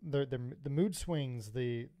 the mood swings,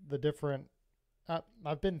 the different.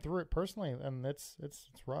 I've been through it personally, and it's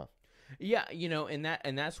rough. Yeah,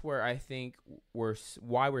 and that's where I think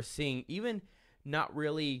why we're seeing even not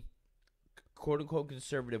really quote unquote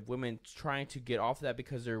conservative women trying to get off of that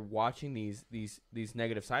because they're watching these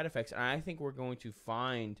negative side effects. And I think we're going to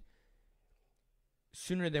find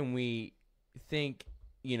sooner than we think,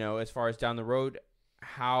 as far as down the road,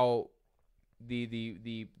 how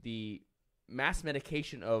the mass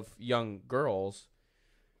medication of young girls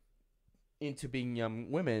into being young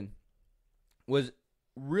women was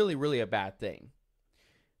really, really a bad thing.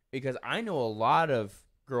 Because I know a lot of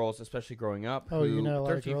girls, especially growing up, who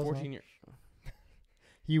 13, 14 years.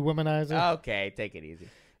 You womanizer. Okay, take it easy.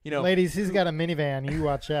 Ladies, he's got a minivan. You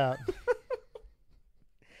watch out.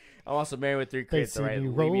 I'm also married with 3 kids, so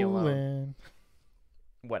leave me alone.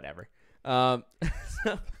 Whatever. That's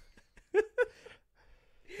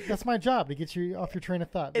my job, to get you off your train of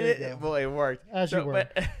thought. Well, it worked. As you were.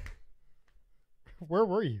 Where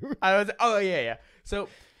were you? I was. Oh yeah. So,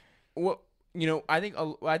 what I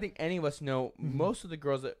think any of us know most of the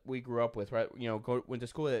girls that we grew up with, right?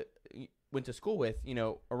 Went to school with,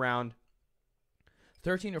 around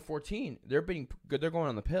 13 or 14. They're going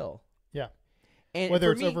on the pill. Yeah. And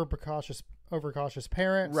whether it's over cautious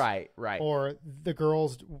parents, right, or the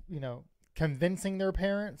girls, convincing their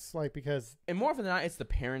parents, like, because, and more often than not, it's the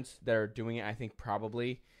parents that are doing it. I think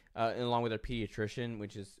probably, along with their pediatrician,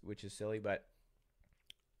 which is silly, but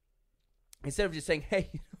instead of just saying, hey,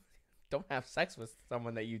 don't have sex with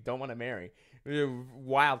someone that you don't want to marry.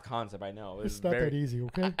 Wild concept, I know. It's not that easy,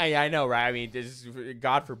 okay? I know, right? I mean, just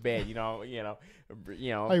God forbid,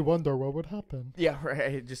 I wonder what would happen. Yeah,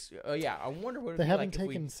 right. Just, I wonder what they haven't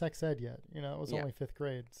taken sex ed yet. It was only 5th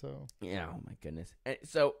grade, so. Yeah, oh my goodness. And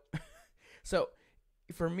so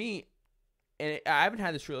for me, and I haven't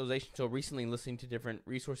had this realization until recently, listening to different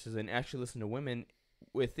resources and actually listening to women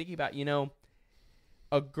with thinking about,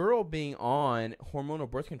 a girl being on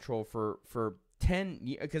hormonal birth control for 10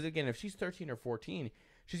 years, because again, if she's 13 or 14,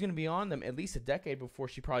 she's going to be on them at least a decade before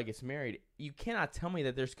she probably gets married. You cannot tell me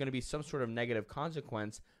that there's going to be some sort of negative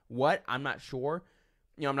consequence. What? I'm not sure.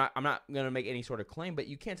 I'm not going to make any sort of claim, but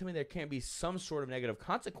you can't tell me there can't be some sort of negative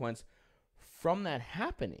consequence from that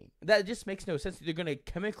happening. That just makes no sense. They're going to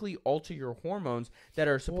chemically alter your hormones that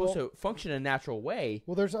are supposed to function in a natural way.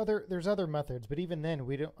 Well, there's other methods, but even then,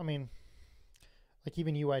 we don't. I mean, like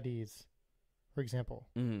even UIDs, for example,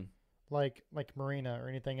 like Mirena or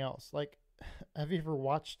anything else. Like, have you ever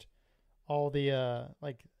watched all the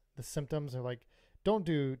like the symptoms? Or like, don't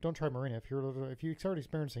try Mirena if you start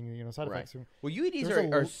experiencing side effects. Well, UIDs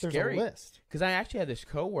are scary. There's a list, because I actually had this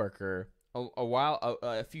coworker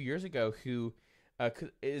a few years ago who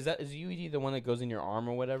is UED the one that goes in your arm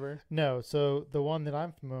or whatever? No, so the one that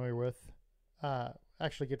I'm familiar with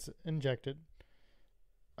actually gets injected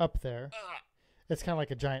up there. It's kind of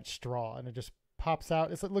like a giant straw, and it just pops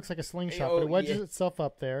out. It looks like a slingshot, but it wedges itself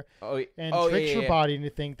up there and tricks your body to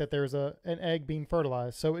think that there's an egg being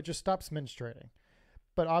fertilized, so it just stops menstruating.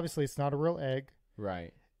 But obviously, it's not a real egg.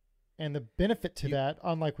 Right. And the benefit to that,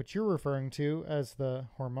 unlike what you're referring to as the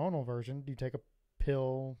hormonal version, you take a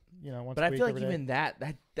pill, once a week. But I feel like even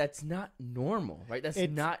that's not normal, right? That's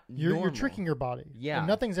not normal. You're tricking your body. Yeah. And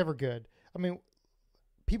nothing's ever good. I mean,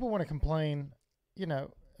 people want to complain,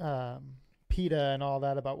 PETA and all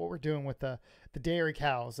that about what we're doing with the dairy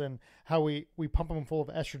cows and how we pump them full of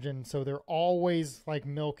estrogen, so they're always like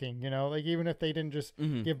milking, like even if they didn't just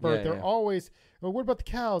give birth, they're always. Well, what about the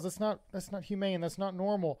cows? That's not humane. That's not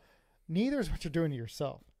normal. Neither is what you're doing to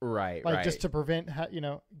yourself. Right. Like just to prevent,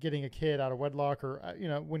 getting a kid out of wedlock or,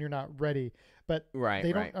 when you're not ready. But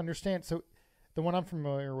they don't understand. So the one I'm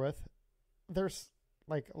familiar with, there's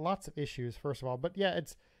like lots of issues, first of all. But yeah,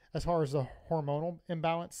 it's as far as the hormonal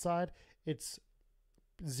imbalance side, it's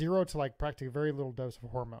 0 to like practically very little dose of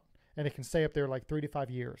hormone, and it can stay up there like 3 to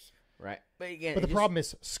 5 years. Right. But again, the problem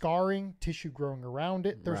is scarring, tissue growing around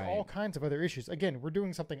it. There's Right. all kinds of other issues. Again, we're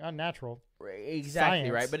doing something unnatural. Exactly,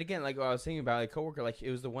 Science. right? But again, like what I was thinking about, like coworker, like it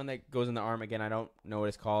was the one that goes in the arm. Again, I don't know what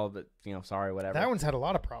it's called, but sorry, whatever. That one's had a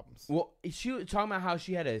lot of problems. Well, she was talking about how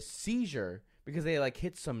she had a seizure because they like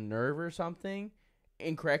hit some nerve or something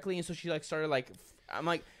incorrectly, and so she like started like, I'm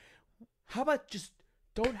like, how about just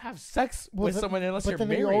don't have sex with someone unless you're married?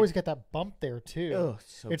 But then you always get that bump there too.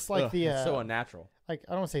 It's like it's so unnatural. Like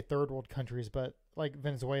I don't want to say third world countries, but like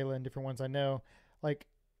Venezuela and different ones I know, like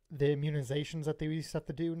the immunizations that they used to have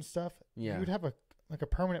to do and stuff. Yeah, you would have a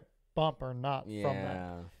permanent bump or not from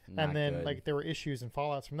that. And then good. like there were issues and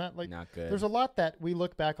fallouts from that. Like not good. There's a lot that we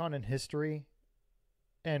look back on in history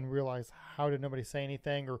and realize, how did nobody say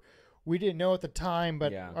anything, or we didn't know at the time,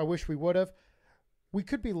 but I wish we would have. We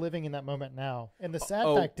could be living in that moment now. And the sad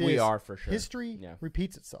fact is, we are for sure. History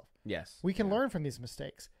repeats itself. Yes. We can learn from these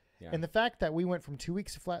mistakes. Yeah. And the fact that we went from 2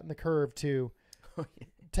 weeks to flatten the curve to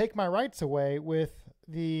take my rights away with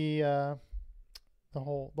the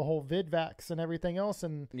whole vidvax and everything else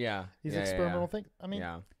and these experimental things. I mean,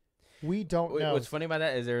 we don't know. What's funny about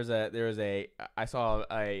that is I saw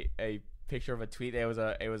a picture of a tweet. It was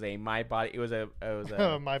a my body. It was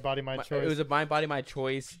a my body my choice. It was a my body my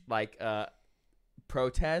choice like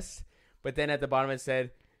protest, but then at the bottom it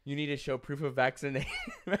said, you need to show proof of vaccination.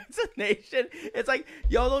 It's like,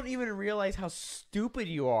 y'all don't even realize how stupid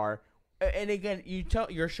you are. And again,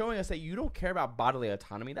 you're showing us that you don't care about bodily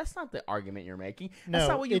autonomy. That's not the argument you're making. That's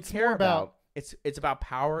not what you care about. It's about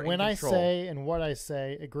power and control. When I say and what I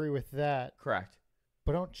say, agree with that. Correct.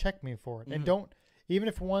 But don't check me for it. Mm-hmm. And don't, even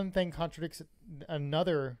if one thing contradicts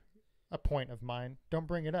another a point of mine, don't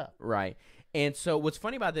bring it up. Right. And so what's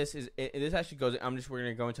funny about this is this actually goes, we're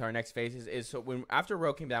going to go into our next phase is so when after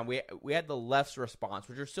Roe came down, we had the left's response,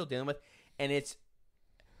 which we're still dealing with, and it's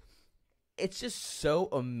just so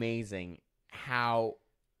amazing how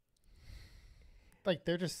like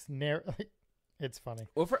they're just it's funny.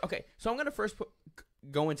 Well, so I'm going to first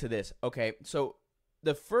go into this. Okay. So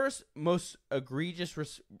the first most egregious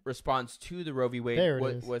response to the Roe v. Wade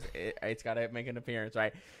it's got to make an appearance,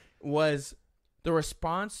 right? Was the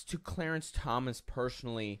response to Clarence Thomas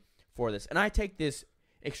personally for this. And I take this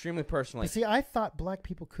extremely personally. But see, I thought black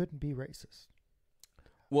people couldn't be racist.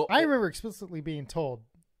 Well, I remember explicitly being told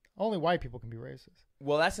only white people can be racist.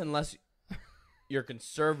 Well, that's unless you're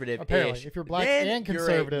conservative. Apparently, if you're black and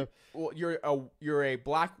conservative, you're a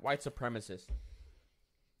black white supremacist,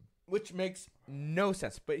 which makes no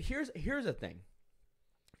sense. But here's the thing: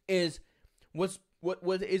 is what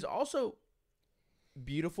is also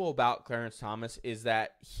beautiful about Clarence Thomas is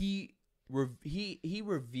that he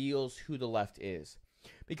reveals who the left is,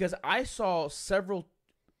 because I saw several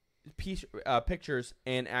pictures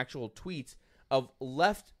and actual tweets of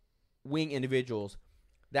left-wing individuals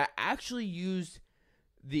that actually used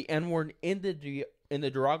the N-word in the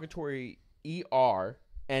derogatory ER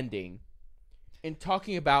ending in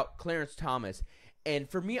talking about Clarence Thomas. And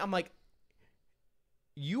for me, I'm like,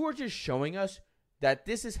 you are just showing us that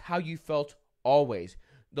this is how you felt always.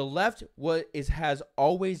 The left has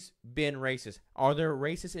always been racist. Are there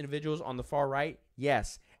racist individuals on the far right?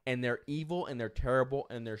 Yes. And they're evil and they're terrible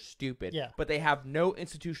and they're stupid. Yeah. But they have no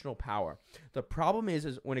institutional power. The problem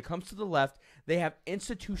is when it comes to the left, they have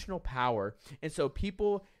institutional power. And so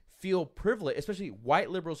people feel privileged, especially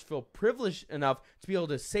white liberals feel privileged enough to be able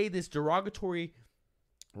to say this derogatory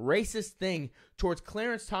racist thing towards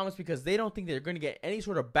Clarence Thomas because they don't think they're going to get any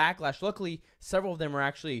sort of backlash. Luckily, several of them are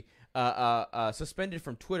actually suspended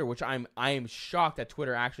from Twitter, which I am shocked that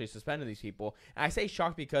Twitter actually suspended these people. And I say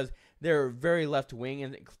shocked because they're very left wing,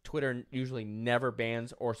 and Twitter usually never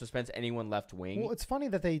bans or suspends anyone left wing. Well, it's funny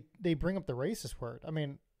that they bring up the racist word. I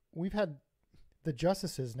mean, we've had the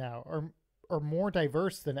justices now are more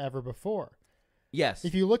diverse than ever before. Yes.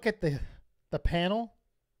 If you look at the panel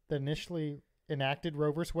that initially enacted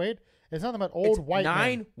Roe v. Wade, it's nothing but old white men.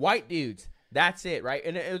 9 white dudes. That's it, right?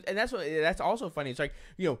 And that's also funny. It's like,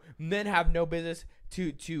 men have no business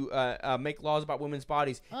to make laws about women's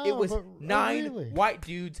bodies. It was 9 white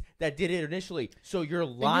dudes that did it initially. So you're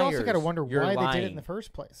liars. And you also got to wonder why lying. they did it in the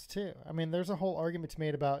first place, too. I mean, there's a whole argument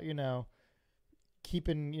made about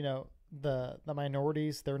keeping the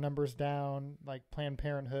minorities, their numbers down, like Planned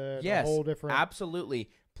Parenthood. Yes, a whole different. Absolutely.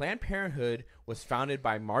 Planned Parenthood was founded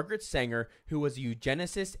by Margaret Sanger, who was a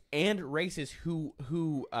eugenicist and racist, who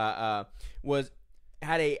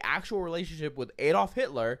had a actual relationship with Adolf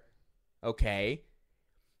Hitler, okay,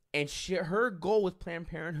 and her goal with Planned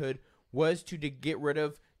Parenthood was to get rid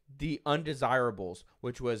of the undesirables,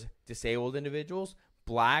 which was disabled individuals,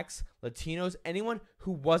 blacks, Latinos, anyone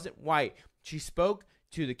who wasn't white. She spoke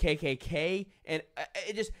to the KKK, and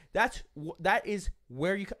that is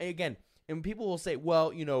where you again. And people will say,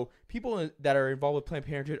 well, people that are involved with Planned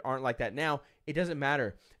Parenthood aren't like that now. It doesn't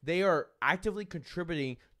matter. They are actively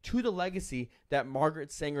contributing to the legacy that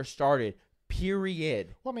Margaret Sanger started.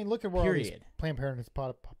 Period. Well, I mean, look at where all these Planned Parenthoods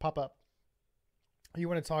pop up. You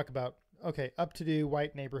want to talk about, okay, up-to-do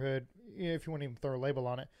white neighborhood, if you want to even throw a label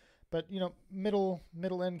on it. But, middle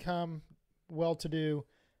income, well-to-do,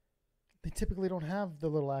 they typically don't have the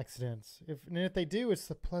little accidents. If they do, it's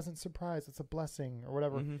a pleasant surprise. It's a blessing or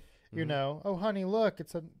whatever. Mm-hmm. Oh, honey, look,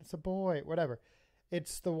 it's a boy, whatever.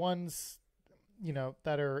 It's the ones,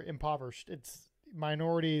 that are impoverished. It's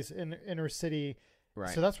minorities in inner city.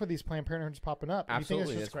 Right. So that's where these Planned Parenthoods popping up.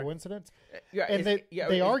 Absolutely. You think it's just a coincidence? Yeah, and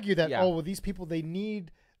they argue that, these people, they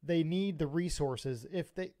need the resources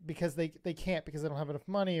because they can't, because they don't have enough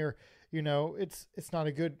money, or, it's not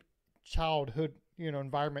a good childhood,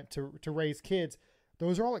 environment to raise kids.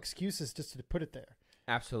 Those are all excuses just to put it there.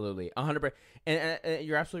 Absolutely. 100%. And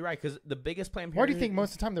you're absolutely right, because the biggest Planned Parenthood... Why do you think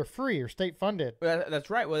most of the time they're free or state funded? That's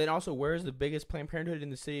right. Well, then also, where is the biggest Planned Parenthood in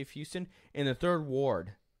the city of Houston? In the 3rd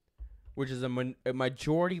Ward, which is a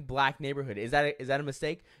majority black neighborhood. Is that a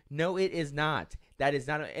mistake? No, it is not. That is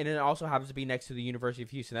not, and it also happens to be next to the University of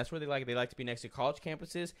Houston. That's where they like to be next to college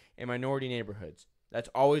campuses and minority neighborhoods. That's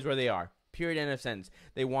always where they are. Period. End of sentence.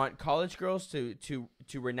 They want college girls to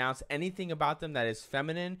renounce anything about them that is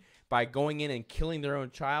feminine by going in and killing their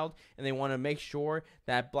own child, and they want to make sure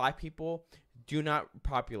that black people do not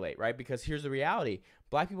populate, right? Because here's the reality: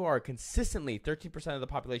 black people are consistently 13% of the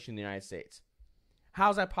population in the United States.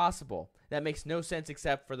 How's that possible? That makes no sense,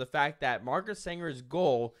 except for the fact that Margaret Sanger's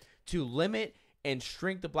goal to limit and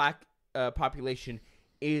shrink the black population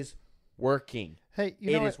is working. Hey,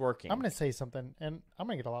 it is working. I'm going to say something, and I'm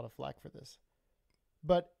going to get a lot of flack for this.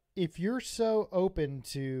 But if you're so open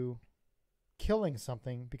to killing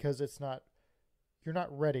something because you're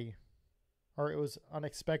not ready, or it was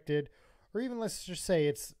unexpected, or even let's just say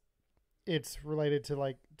it's related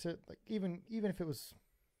to even if it was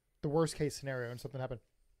the worst case scenario and something happened,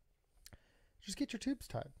 just get your tubes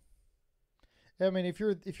tied. I mean, if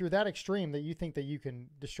you're that extreme that you think that you can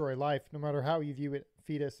destroy life, no matter how you view it,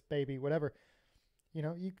 fetus, baby, whatever,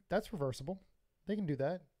 that's reversible. They can do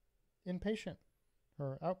that, inpatient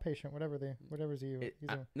or outpatient, whatever's you.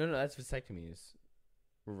 No, that's vasectomy is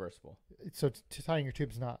reversible. So tying your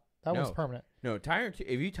tubes not. That one's permanent. No, if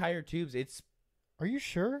you tie your tubes, it's. Are you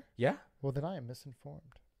sure? Yeah. Well, then I am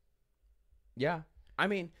misinformed. Yeah, I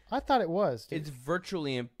mean, I thought it was. Dude. It's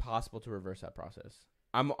virtually impossible to reverse that process.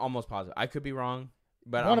 I'm almost positive. I could be wrong,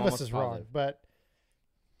 but one of us is wrong. But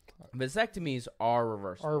vasectomies are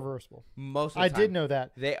reversible. Most of the time. I did know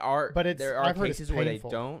that. They are, but there are cases where they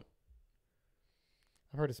don't.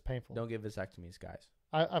 I've heard it's painful. Don't get vasectomies, guys.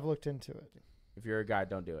 I've looked into it. If you're a guy,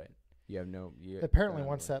 don't do it. You have no. Apparently,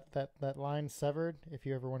 once that line's severed, if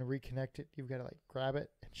you ever want to reconnect it, you've got to grab it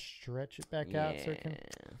and stretch it back out so it can.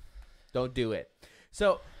 Don't do it.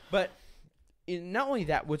 So, but not only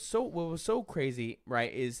that, what was so crazy,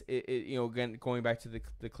 right? Is again going back to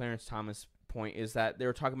the Clarence Thomas point, is that they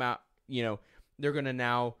were talking about they're gonna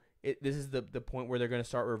now. This is the point where they're gonna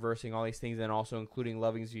start reversing all these things, and also including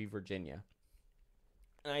Lovings v. Virginia.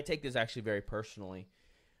 And I take this actually very personally,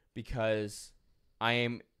 because I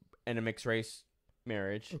am in a mixed race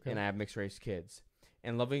marriage, and I have mixed race kids.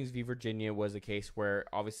 And Lovings v. Virginia was a case where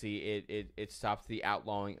obviously it stopped the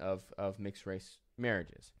outlawing of mixed race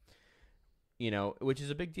marriages. Which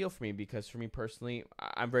is a big deal for me, because for me personally,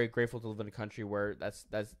 I'm very grateful to live in a country where that's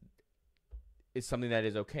is something that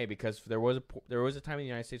is okay, because there was a time in the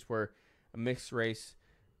United States where a mixed race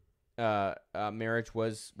marriage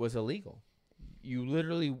was illegal. You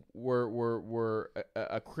literally were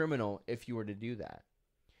a criminal if you were to do that.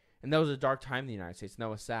 And that was a dark time in the United States, and that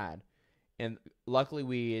was sad. And luckily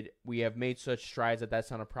we have made such strides that that's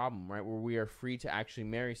not a problem, right? Where we are free to actually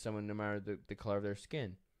marry someone no matter the color of their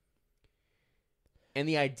skin. And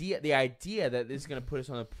the idea that this is going to put us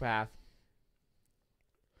on the path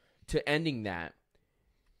to ending that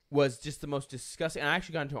was just the most disgusting. And I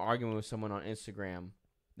actually got into an argument with someone on Instagram,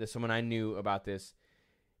 someone I knew about this.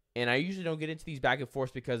 And I usually don't get into these back and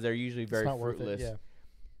forths because they're usually very fruitless. Yeah.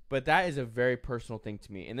 But that is a very personal thing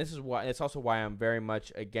to me, and this is why. It's also why I'm very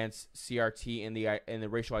much against CRT and the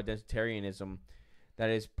racial identitarianism that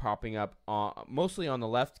is popping up, mostly on the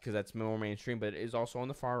left because that's more mainstream, but it is also on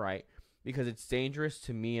the far right, because it's dangerous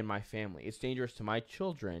to me and my family. It's dangerous to my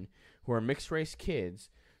children who are mixed race kids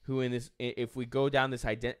who, if we go down this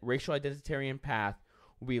racial identitarian path,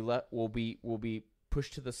 will be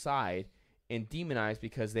pushed to the side and demonized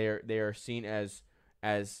because they are seen as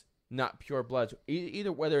not pure bloods,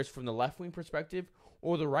 either whether it's from the left wing perspective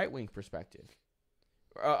or the right wing perspective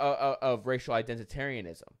of racial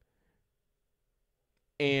identitarianism.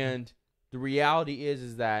 And the reality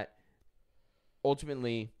is that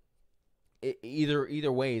ultimately,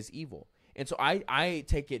 either way is evil. And so I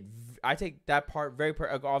take that part very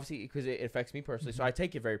obviously because it affects me personally. So I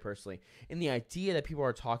take it very personally. And the idea that people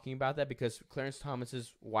are talking about that because Clarence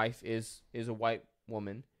Thomas's wife is a white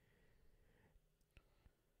woman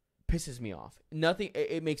pisses me off.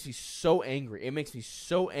 It makes me so angry. It makes me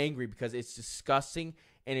so angry because it's disgusting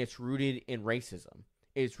and it's rooted in racism.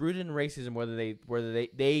 It's rooted in racism whether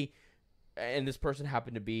they and this person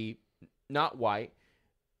happened to be not white.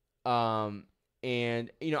 And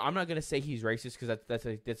I'm not gonna say he's racist because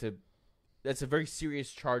that's a very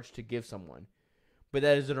serious charge to give someone, but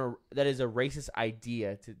that is a racist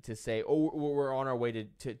idea to say, oh, we're on our way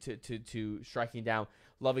to striking down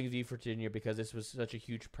Loving v. Virginia because this was such a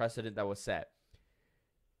huge precedent that was set.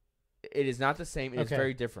 It is not the same. It's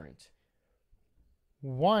very different.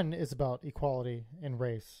 One is about equality and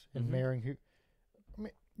race and marrying who. I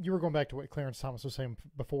mean, you were going back to what Clarence Thomas was saying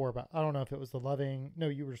before about, I don't know if it was the Loving. No,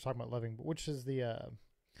 you were just talking about Loving, but which is the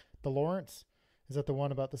Lawrence? Is that the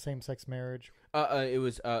one about the same-sex marriage? It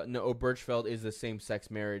was no. Birchfeld is the same-sex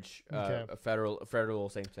marriage, a federal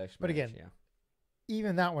same-sex marriage. But again,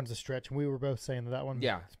 even that one's a stretch, and we were both saying that one.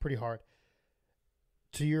 Yeah, it's pretty hard.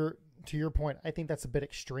 To your point, I think that's a bit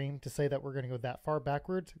extreme to say that we're going to go that far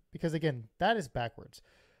backwards because again, that is backwards.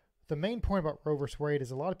 The main point about Roe v. Wade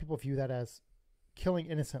is a lot of people view that as killing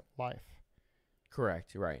innocent life.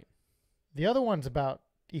 Correct. Right. The other one's about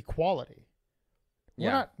equality. We're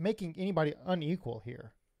not making anybody unequal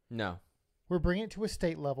here. No. We're bringing it to a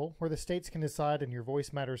state level where the states can decide and your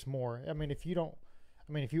voice matters more. I mean, if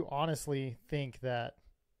you honestly think that,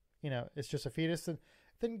 it's just a fetus,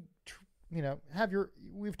 then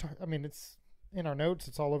it's in our notes.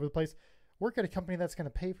 It's all over the place. Work at a company that's going to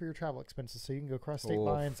pay for your travel expenses so you can go cross state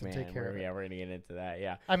lines and take care of it. Yeah, we're going to get into that.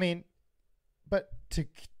 Yeah. I mean, but to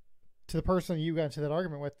the person you got into that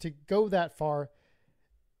argument with, to go that far,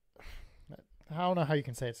 I don't know how you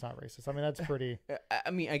can say it's not racist. I mean, that's pretty.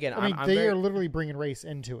 They are literally bringing race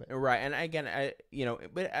into it, right? And again,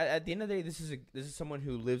 but at the end of the day, this is someone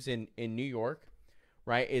who lives in New York,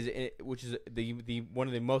 right? Which is the one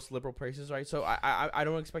of the most liberal places, right? So I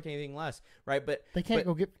don't expect anything less, right? But they can't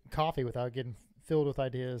go get coffee without getting filled with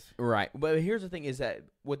ideas, right? But here's the thing: is that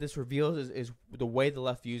what this reveals is the way the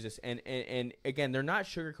left views this, and again, they're not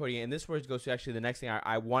sugarcoating it. And this goes to actually the next thing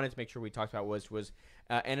I wanted to make sure we talked about was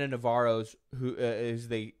Anna Navarro's, who is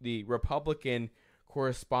the Republican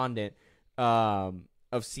correspondent of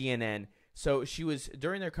CNN. So she was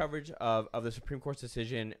during their coverage of the Supreme Court's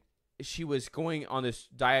decision. She was going on this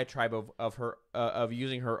diatribe of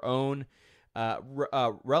using her own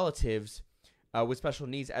relatives with special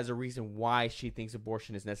needs as a reason why she thinks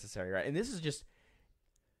abortion is necessary, right? And this is just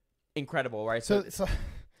incredible, right? So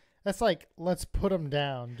that's like, let's put them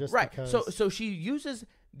down just right. Because. So she uses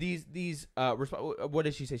these what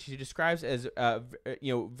does she say? She describes as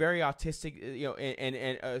very autistic,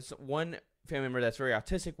 and one family member that's very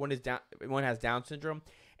autistic. One has Down syndrome,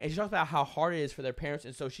 and she talks about how hard it is for their parents,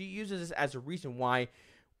 and so she uses this as a reason why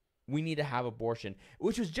we need to have abortion,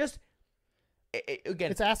 which was just.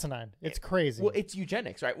 Again, it's asinine. It's crazy. Well, it's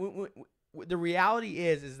eugenics, right? The reality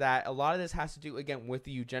is that a lot of this has to do again with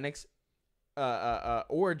the eugenics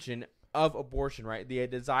origin of abortion, right? The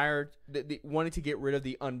desire, the wanting to get rid of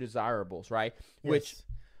the undesirables, right? Yes. Which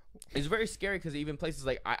is very scary because even places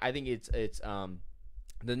like I think it's the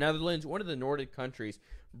Netherlands, one of the Nordic countries,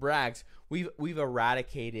 brags we've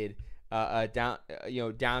eradicated Down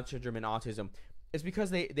syndrome and autism. It's because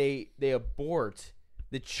they abort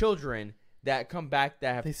the children that come back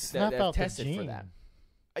that have tested for that.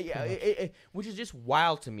 Which is just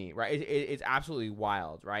wild to me, right? It's absolutely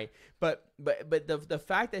wild, right? But the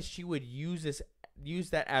fact that she would use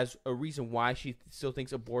that as a reason why she still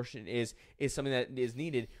thinks abortion is something that is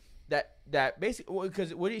needed. That basically,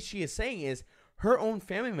 because what she is saying is her own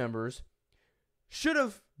family members should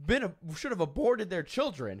have aborted their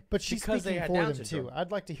children, but she's because speaking they had for Down them syndrome. too.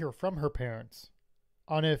 I'd like to hear from her parents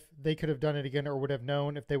on if they could have done it again or would have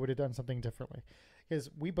known if they would have done something differently. Because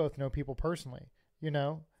we both know people personally.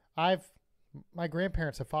 My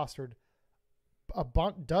grandparents have fostered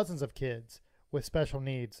dozens of kids with special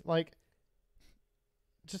needs. Like,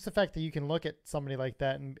 just the fact that you can look at somebody like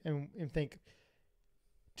that and think,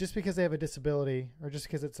 just because they have a disability or just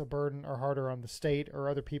because it's a burden or harder on the state or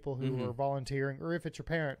other people who are volunteering, or if it's your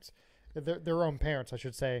parents, their own parents, I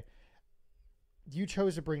should say, you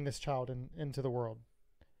chose to bring this child into the world.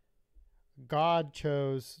 God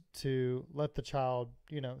chose to let the child,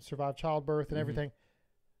 survive childbirth and everything.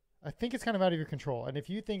 I think it's kind of out of your control. And if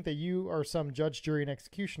you think that you are some judge, jury, and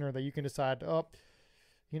executioner, that you can decide,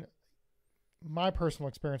 my personal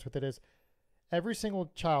experience with it is every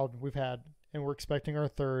single child we've had, and we're expecting our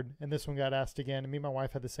third, and this one got asked again, and me and my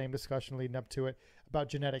wife had the same discussion leading up to it about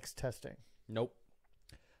genetics testing. Nope.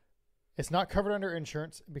 It's not covered under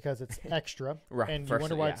insurance because it's extra. Right. And you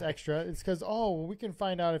wonder why it's extra. It's because, we can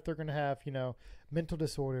find out if they're going to have, mental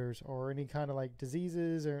disorders or any kind of like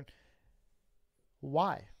diseases or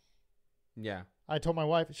why. Yeah. I told my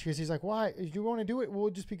wife, she's like, why? If you want to do it, well,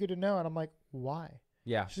 it'd just be good to know. And I'm like, why?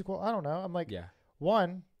 Yeah. She's like, well, I don't know. I'm like, yeah.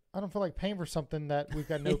 One, I don't feel like paying for something that we've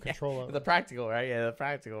got no control over. The practical, right? Yeah, the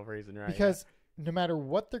practical reason, right? Because no matter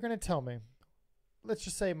what they're going to tell me, let's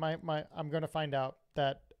just say I'm going to find out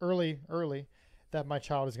that early that my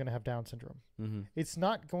child is going to have Down syndrome. Mm-hmm. It's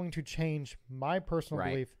not going to change my personal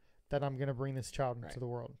belief that I'm going to bring this child into the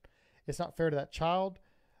world. It's not fair to that child.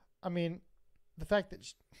 I mean, the fact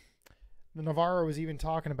that the Navarro was even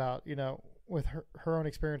talking about, with her own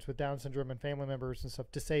experience with Down syndrome and family members and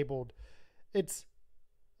stuff, disabled. It's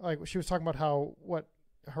like she was talking about how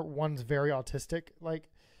her one's very autistic. Like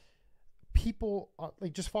people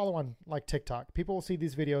just follow on like TikTok. People will see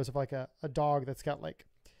these videos of like a dog that's got like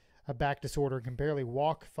a back disorder and can barely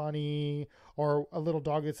walk funny, or a little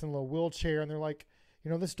dog that's in a little wheelchair, and they're like,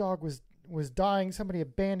 this dog was dying. Somebody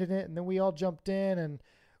abandoned it, and then we all jumped in and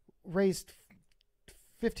raised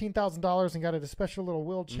 $15,000 and got it a special little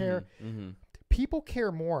wheelchair. Mm-hmm. People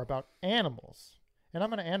care more about animals, and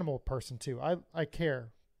I'm an animal person too. I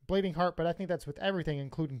care, bleeding heart, but I think that's with everything,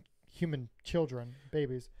 including human children,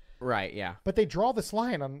 babies. Right. Yeah. But they draw this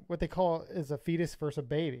line on what they call is a fetus versus a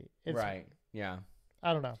baby. Right. Yeah.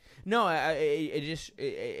 I don't know. No, it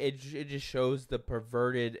just shows the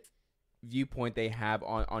perverted viewpoint they have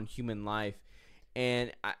on human life,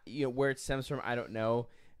 and where it stems from, I don't know.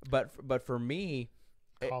 But for me,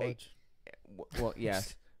 college. Well,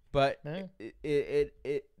 yes, but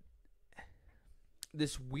it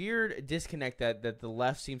this weird disconnect that the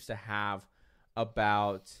left seems to have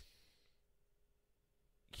about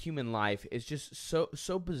human life is just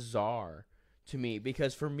so bizarre to me,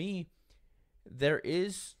 because for me, there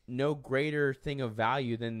is no greater thing of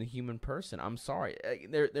value than the human person. I'm sorry.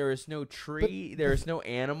 There is no tree, there is no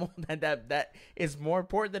animal that is more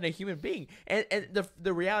important than a human being. And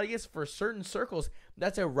the reality is, for certain circles,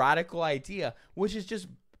 that's a radical idea, which is just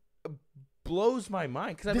blows my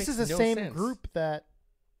mind, because this is the same group that,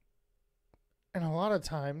 and a lot of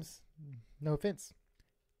times, no offense,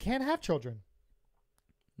 can't have children.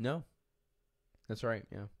 No. That's right.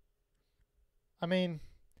 Yeah. I mean,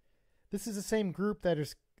 this is the same group that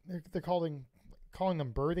is they're calling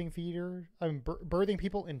them birthing feeders. Birthing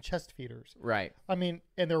people in chest feeders. Right. I mean,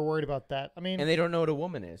 and they're worried about that. I mean, and they don't know what a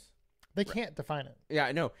woman is. They can't define it. Yeah,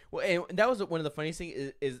 I know. Well, and that was one of the funniest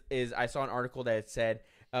things is I saw an article that said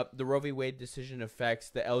the Roe v. Wade decision affects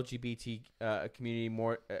the LGBT community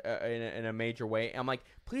more in a major way. I'm like,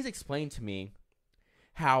 please explain to me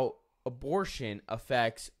how abortion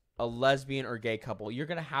affects a lesbian or gay couple. You're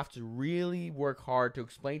going to have to really work hard to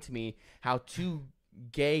explain to me how two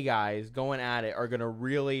gay guys going at it are going to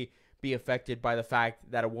really be affected by the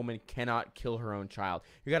fact that a woman cannot kill her own child.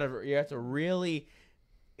 You have to really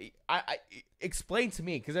I explain to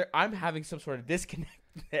me, because I'm having some sort of disconnect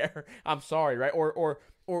there. I'm sorry, right? Or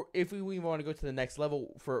if we want to go to the next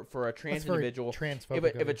level for a trans individual,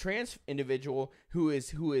 if a trans individual who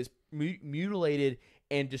is mutilated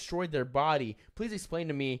and destroyed their body, please explain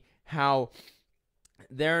to me how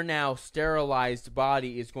their now sterilized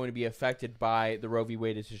body is going to be affected by the Roe v.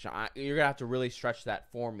 Wade decision. You're going to have to really stretch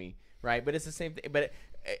that for me, right? But it's the same thing. But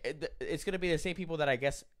it's going to be the same people that I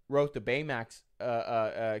guess wrote the Baymax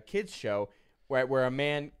kids show, where a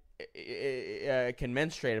man can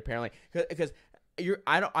menstruate, apparently. Because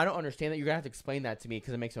I don't understand that. You're going to have to explain that to me,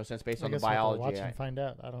 because it makes no sense based on the biology. Watch and find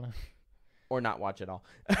out. I don't know. Or not watch at all.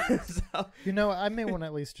 So, I may want to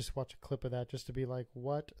at least just watch a clip of that just to be like,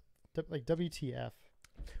 what? Like, WTF.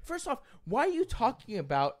 First off, why are you talking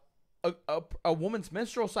about a woman's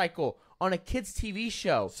menstrual cycle on a kid's TV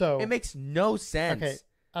show? So it makes no sense. Okay,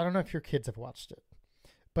 I don't know if your kids have watched it,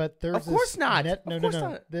 but there's of course not.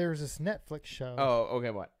 No. There's this Netflix show. Oh,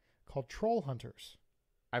 okay. What? Called Troll Hunters.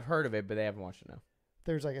 I've heard of it, but they haven't watched it. No.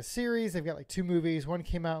 There's like a series. They've got like 2 movies. One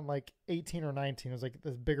came out in like 18 or 19. It was like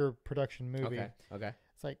this bigger production movie. Okay.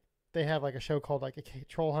 It's like they have like a show called like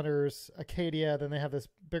Troll Hunters Acadia. Then they have this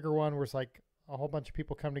bigger one where it's like a whole bunch of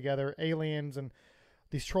people come together, aliens and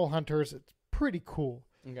these troll hunters. It's pretty cool.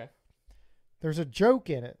 Okay. There's a joke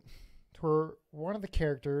in it where one of the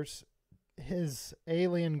characters, his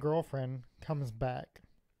alien girlfriend, comes back.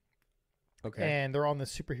 Okay. And they're on the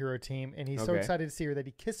superhero team, and he's so excited to see her that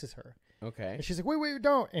he kisses her. Okay. And she's like, wait,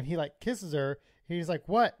 don't. And he like kisses her. He's like,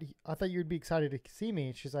 what? I thought you'd be excited to see me.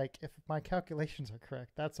 And she's like, if my calculations are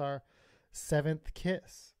correct, that's our 7th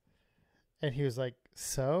kiss. And he was like,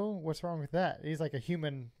 so what's wrong with that? He's like a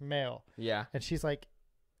human male. Yeah. And she's like,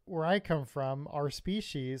 where I come from, our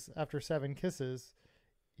species, after 7 kisses,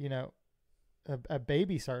 you know, a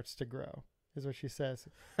baby starts to grow, is what she says.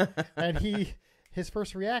 And his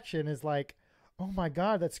first reaction is like, oh my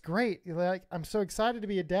God, that's great. Like, I'm so excited to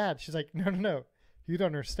be a dad. She's like, no, you don't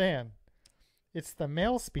understand. It's the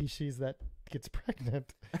male species that gets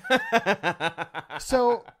pregnant.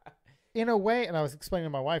 So in a way, and I was explaining to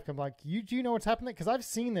my wife, I'm like, do you know what's happening? Because I've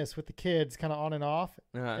seen this with the kids kind of on and off,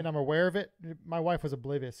 and I'm aware of it. My wife was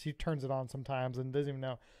oblivious. She turns it on sometimes and doesn't even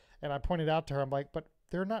know. And I pointed out to her, I'm like, but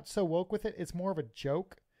they're not so woke with it. It's more of a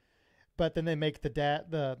joke. But then they make the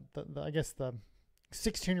dad, I guess the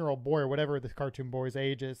 16-year-old boy or whatever the cartoon boy's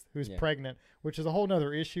age is, who's pregnant, which is a whole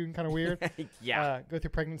nother issue and kind of weird. Go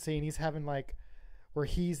through pregnancy, and he's having like, where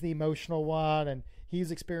he's the emotional one, and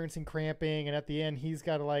he's experiencing cramping, and at the end he's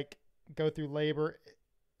got to like go through labor.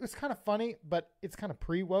 It was kind of funny, but it's kind of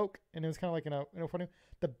pre-woke, and it was kind of like funny.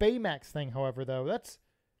 The Baymax thing, however, though, that's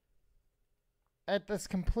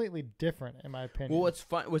completely different in my opinion. Well,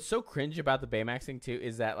 what's so cringe about the Baymax thing too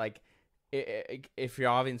is that like, if you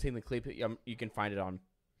haven't seen the clip, you can find it on,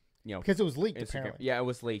 because it was leaked Instagram. apparently. Yeah, it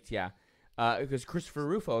was leaked. Yeah, because Christopher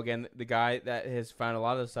Rufo, again, the guy that has found a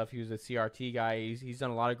lot of the stuff. He was a CRT guy. He's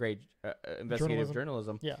done a lot of great investigative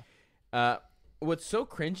journalism. Yeah. What's so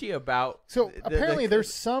cringy about apparently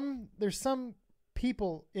there's some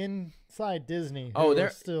people inside Disney who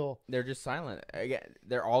they're just silent. Again,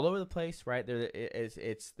 they're all over the place, right?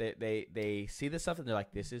 They see this stuff and they're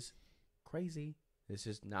like, this is crazy. This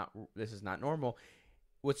is not normal.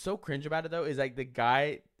 What's so cringe about it though is like the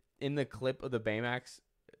guy in the clip of the Baymax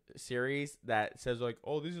series that says like,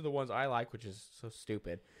 oh, these are the ones I like, which is so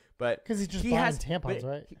stupid. But because he's just buying tampons,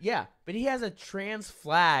 right? Yeah, but he has a trans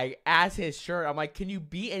flag as his shirt. I'm like, can you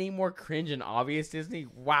be any more cringe and obvious, Disney?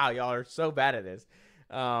 Wow, y'all are so bad at this.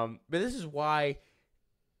 But this is why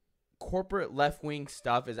corporate left-wing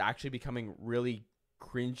stuff is actually becoming really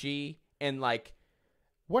cringy and like.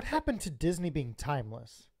 What happened to Disney being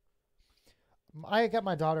timeless? I got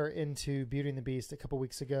my daughter into Beauty and the Beast a couple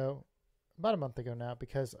weeks ago, about a month ago now,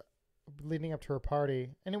 because leading up to her party,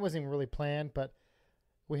 and it wasn't even really planned, but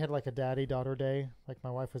we had like a daddy-daughter day. Like my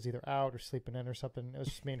wife was either out or sleeping in or something. It was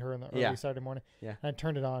just me and her in the early Saturday morning. Yeah. And I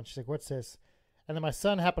turned it on. She's like, what's this? And then my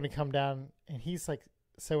son happened to come down, and he's like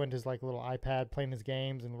so into his like little iPad, playing his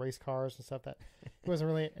games and race cars and stuff that he wasn't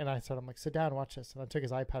really. And I said, I'm like, sit down and watch this. And I took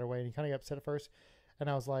his iPad away, and he kind of got upset at first. And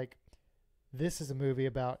I was like, this is a movie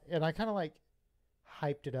about, and I kind of like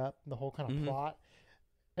hyped it up, the whole kind of plot.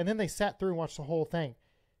 And then they sat through and watched the whole thing.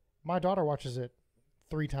 My daughter watches it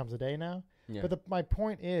 3 times a day now. Yeah. But my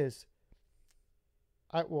point is,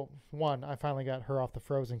 I finally got her off the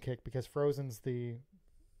Frozen kick, because Frozen's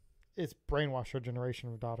it's brainwashed our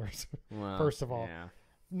generation of daughters. Well, first of all,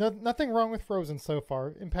 nothing wrong with Frozen so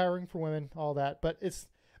far, empowering for women, all that. But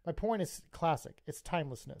my point is classic. It's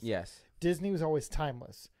timelessness. Yes. Disney was always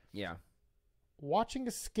timeless. Yeah. Watching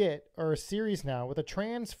a skit or a series now with a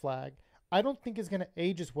trans flag, I don't think is going to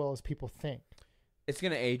age as well as people think. It's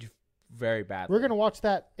going to age very badly. We're going to watch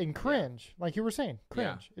that and cringe, like you were saying.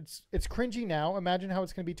 Cringe. Yeah. It's cringy now. Imagine how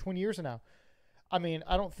it's going to be 20 years from now. I mean,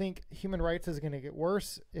 I don't think human rights is going to get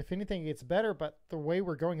worse. If anything, it gets better. But the way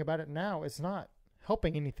we're going about it now is not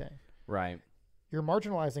helping anything. Right. You're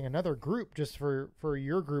marginalizing another group just for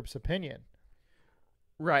your group's opinion.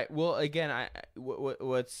 Right. Well, again,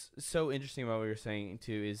 what's so interesting about what you're saying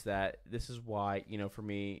too is that this is why, for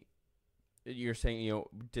me, you're saying,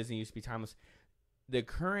 Disney used to be timeless. The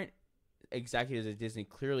current executives at Disney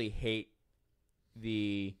clearly hate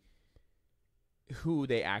who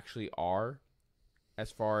they actually are,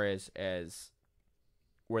 as far as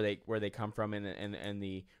where they come from and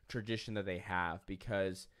the tradition that they have,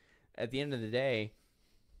 because at the end of the day,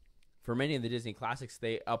 for many of the Disney classics,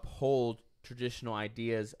 they uphold traditional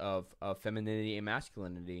ideas of femininity and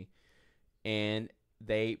masculinity, and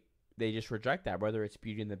they just reject that, whether it's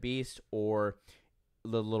Beauty and the Beast or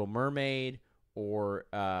The Little Mermaid or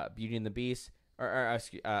Beauty and the Beast or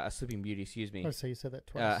Sleeping Beauty, excuse me. Oh, so you said that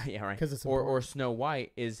twice. Yeah, right. Because it's or Snow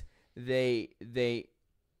White, is they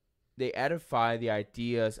edify the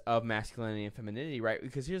ideas of masculinity and femininity, right?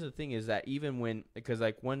 Because here's the thing is that because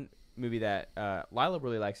like one movie that Lila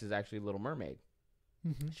really likes is actually Little Mermaid.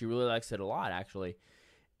 Mm-hmm. She really likes it a lot, actually.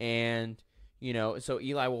 And, So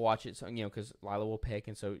Eli will watch it, so because Lila will pick,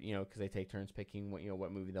 and so because they take turns picking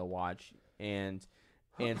what movie they'll watch, and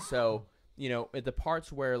so at the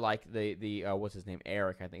parts where like the what's his name,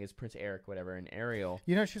 Eric, I think it's Prince Eric, whatever, and Ariel,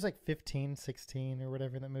 she was like 15, 16 or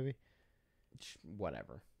whatever in that movie.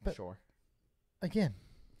 Whatever, but sure. Again,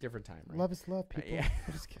 different time, right? Love is love, people. Yeah.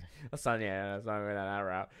 I'm just kidding. That's not going that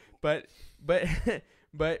route, but what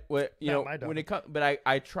when it comes, but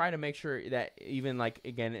I try to make sure that even like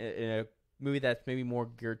again in a movie that's maybe more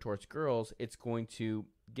geared towards girls, it's going to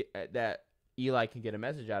get that Eli can get a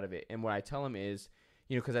message out of it. And what I tell him is,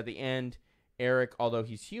 because at the end, Eric, although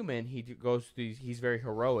he's human, he's very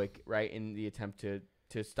heroic, right, in the attempt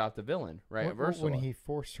to stop the villain, right? When he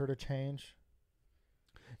forced her to change.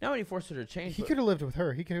 Not when he forced her to change. He could have lived with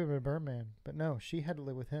her. He could have been Birdman, but no, she had to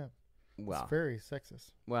live with him. Well, it's very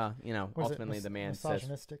sexist. Well, ultimately the man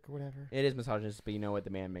misogynistic or whatever. It is misogynistic, but you know what? The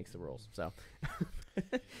man makes the rules. So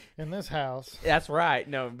in this house, that's right.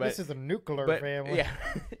 No, but this is a nuclear family. Yeah,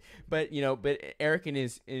 but Eric in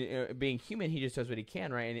his being human, he just does what he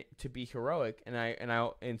can, right? And to be heroic,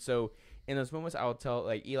 and so in those moments, I will tell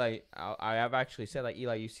like Eli. I have actually said like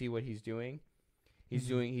Eli, you see what he's doing. He's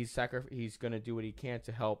doing. He's going to do what he can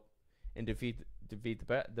to help and defeat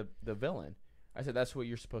the villain. I said that's what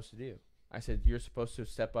you're supposed to do. I said you're supposed to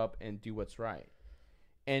step up and do what's right.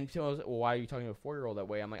 And people was, well, why are you talking to a 4-year-old that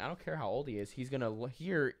way? I'm like, I don't care how old he is. He's gonna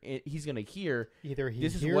hear. He's gonna hear. Either he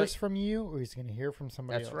hears from you, or he's gonna hear from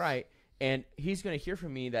somebody else. That's right. And he's gonna hear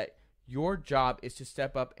from me that your job is to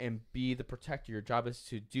step up and be the protector. Your job is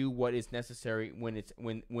to do what is necessary when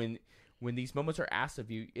these moments are asked of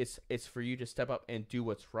you. It's for you to step up and do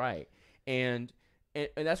what's right. And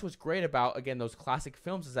that's what's great about again those classic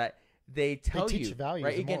films is that. They teach you values,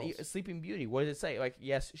 right again. Morals. Sleeping Beauty. What does it say? Like,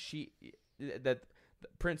 yes, that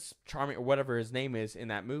Prince Charming or whatever his name is in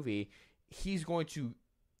that movie, he's going to,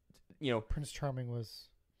 Prince Charming was,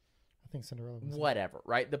 I think Cinderella. Whatever,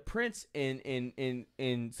 right? The prince in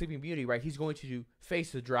Sleeping Beauty, right? He's going to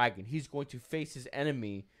face the dragon. He's going to face his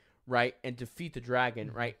enemy, right, and defeat the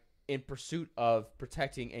dragon, right, in pursuit of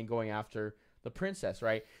protecting and going after the princess,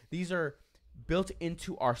 right? These are built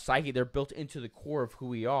into our psyche. They're built into the core of who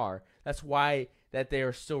we are. That's why that they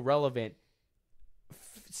are still relevant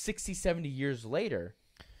 60, 70 years later.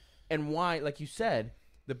 And why, like you said,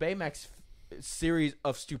 the Baymax series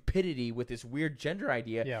of stupidity with this weird gender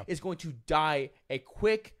idea is going to die a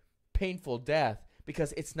quick, painful death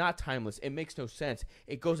because it's not timeless. It makes no sense.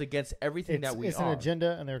 It goes against everything that we are. It's an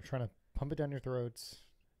agenda, and they're trying to pump it down your throats,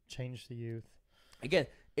 change the youth. Again,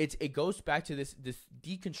 it goes back to this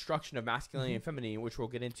deconstruction of masculinity and femininity, which we'll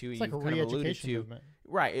get into. It's like a re-education movement.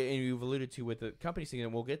 Right, and you've alluded to with the company thing,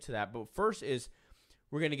 and we'll get to that. But first is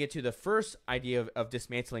we're going to get to the first idea of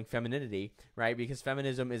dismantling femininity, right? Because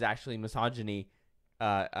feminism is actually misogyny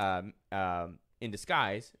in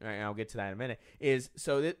disguise, right? And I'll get to that in a minute.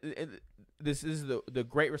 This is the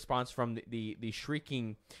great response from the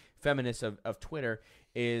shrieking feminists of Twitter.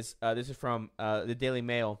 This is from the Daily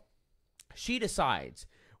Mail. She decides.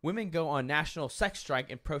 Women go on national sex strike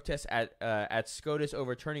and protest at SCOTUS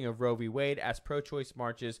overturning of Roe v. Wade as pro-choice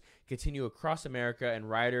marches continue across America and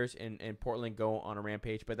rioters in Portland go on a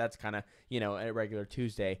rampage. But that's kind of, a regular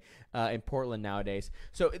Tuesday in Portland nowadays.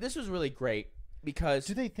 So this was really great because...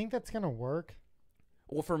 Do they think that's going to work?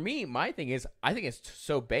 Well, for me, my thing is I think it's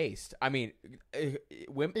so based. I mean,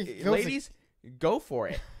 ladies, go for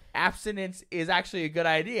it. Abstinence is actually a good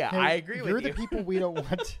idea. Hey, I agree with you. You're the people we don't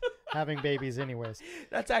want having babies anyways.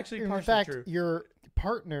 That's actually partially true. In fact, true. Your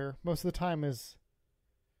partner most of the time is...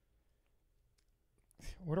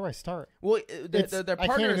 Where do I start? Well, their partner I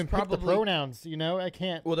can't even is probably... pick the pronouns, I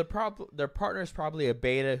can't... Well, their partner is probably a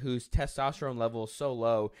beta whose testosterone level is so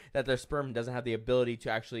low that their sperm doesn't have the ability to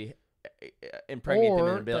actually...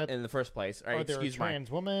 impregnate them in the first place. Right? Or they're a trans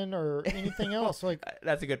woman or anything else. Like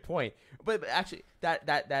that's a good point. But actually, that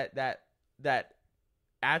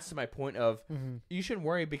adds to my point of you shouldn't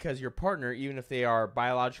worry because your partner, even if they are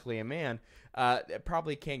biologically a man,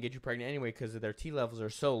 probably can't get you pregnant anyway because their T levels are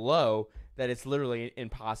so low that it's literally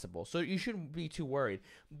impossible. So you shouldn't be too worried.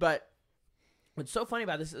 But what's so funny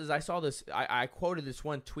about this is I saw this. I quoted this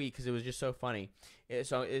one tweet because it was just so funny. It's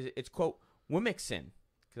quote Wimixin.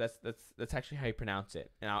 Because that's actually how you pronounce it.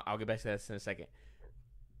 And I'll get back to that in a second.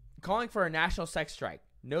 Calling for a national sex strike.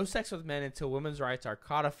 No sex with men until women's rights are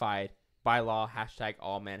codified by law. #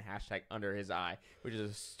 all men. # under his eye. Which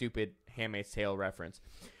is a stupid Handmaid's Tale reference.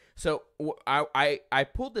 So I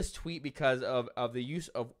pulled this tweet because of the use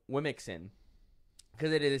of Wimixin.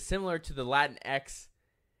 Because it is similar to the Latin X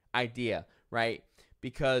idea. Right?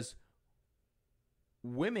 Because...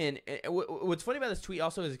 women, what's funny about this tweet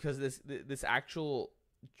also is because this actual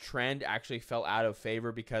trend actually fell out of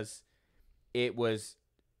favor because it was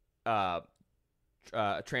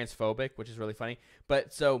transphobic, which is really funny.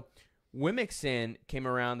 But so Wimixin came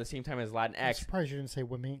around the same time as I'm Latinx. surprised you didn't say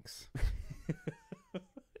Wimminks.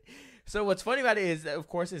 So what's funny about it is, that, of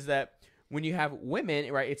course, is that when you have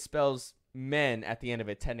women, right, it spells men at the end of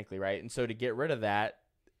it technically, right? And so to get rid of that,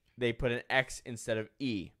 they put an X instead of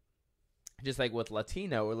E. Just like with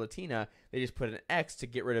Latino or Latina, they just put an X to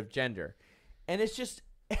get rid of gender. And it's just,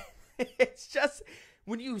 it's just,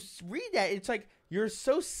 when you read that, it's like, you're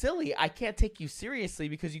so silly. I can't take you seriously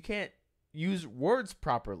because you can't use words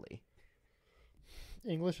properly.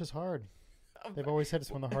 English is hard. They've always said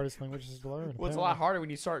it's one of the hardest languages to learn. Well, it's a lot harder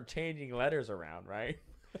when you start changing letters around, right?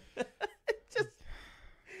 Just,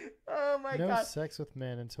 oh my God. No sex with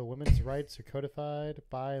men until women's rights are codified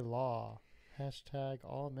by law. Hashtag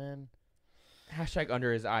all men. Hashtag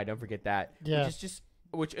under his eye. Don't forget that. Yeah.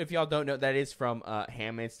 Which, if y'all don't know, that is from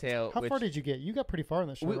Handmaid's Tale. How far did you get? You got pretty far in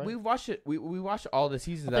the show, right? We watched it. We watched all the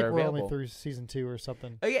seasons I that think are we're available. only through season 2 or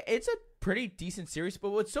something. Oh, yeah, it's a pretty decent series.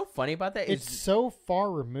 But what's so funny about that is It's so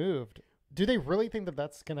far removed. Do they really think that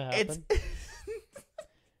that's going to happen?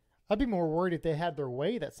 I'd be more worried if they had their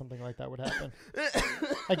way that something like that would happen.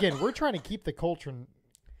 Again, we're trying to keep the culture.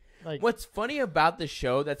 Like, what's funny about the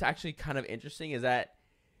show that's actually kind of interesting is that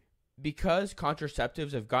because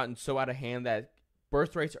contraceptives have gotten so out of hand that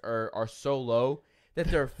birth rates are so low that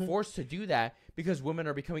they're forced to do that because women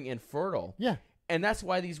are becoming infertile. Yeah. And that's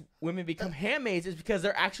why these women become handmaids, is because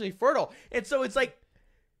they're actually fertile. And so it's like,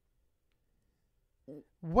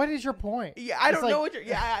 what is your point? yeah, I don't know what you're,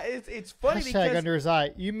 yeah, it's funny Hashtag because under his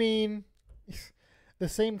eye. You mean the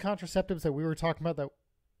same contraceptives that we were talking about that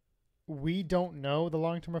we don't know the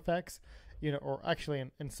long-term effects, or actually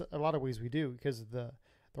in a lot of ways we do because of the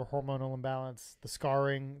hormonal imbalance, the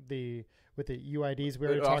scarring, with the UIDs we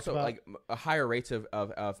already talked also about. like higher rates of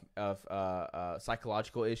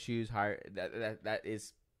psychological issues. Higher that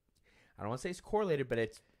is, I don't want to say it's correlated, but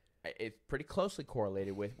it's pretty closely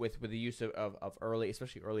correlated with the use of early,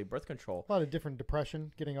 especially early birth control. A lot of different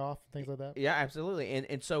depression, getting off, things like that. Yeah, absolutely.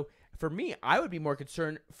 And so for me, I would be more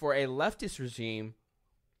concerned for a leftist regime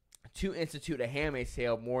to institute a Handmaid's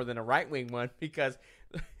Tale more than a right-wing one because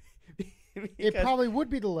it probably would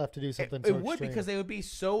be the left to do something. It would, because they would be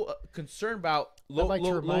so concerned about I'd like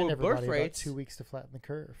to remind lower everybody birth rates. about 2 weeks to flatten the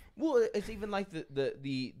curve. Well, it's even like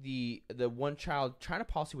the one child China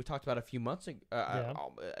policy we talked about a few months ago,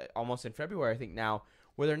 almost in February, I think now,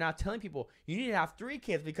 where they're now telling people you need to have 3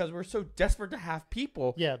 kids because we're so desperate to have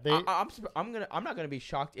people. Yeah, I'm not gonna be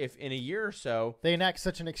shocked if in a year or so they enact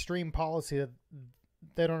such an extreme policy that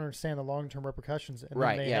they don't understand the long-term repercussions, and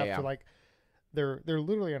right? Then they have to like. They're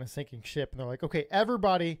literally on a sinking ship, and they're like, okay,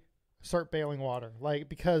 everybody start bailing water, like,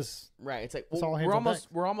 because right. It's like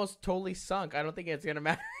we're almost totally sunk. I don't think it's gonna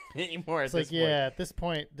matter anymore. It's like at this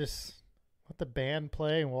point, just let the band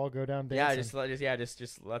play, and we'll all go down dancing. Just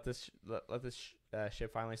let this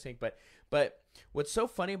ship finally sink. But what's so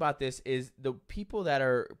funny about this is the people that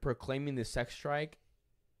are proclaiming the sex strike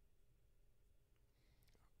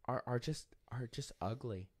are just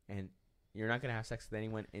ugly, and you're not going to have sex with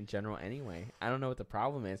anyone in general anyway. I don't know what the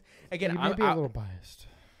problem is. Again, you may be a little biased.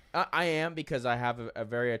 I am, because I have a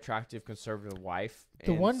very attractive conservative wife.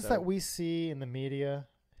 The ones that we see in the media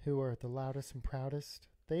who are the loudest and proudest,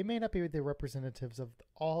 they may not be the representatives of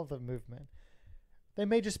all the movement. They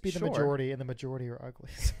may just be the majority, and the majority are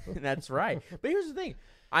ugly. So. That's right. But here's the thing.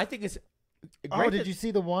 I think it's great. Oh, did you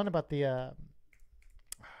see the one about the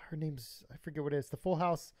her name's, I forget what it is, the Full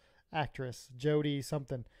House actress, Jodie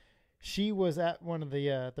something. She was at one of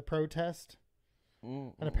the protest,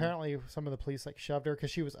 and apparently some of the police shoved her because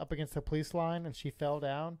she was up against the police line and she fell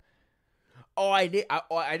down. Oh, I did.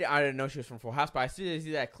 I didn't know she was from Full House, but I see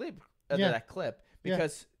that clip. That clip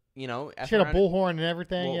because she had a bullhorn and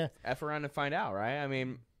everything. Well, F around and find out, right? I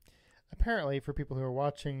mean, apparently for people who are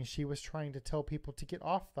watching, she was trying to tell people to get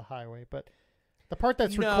off the highway, but the part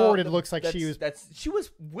that's recorded looks like she was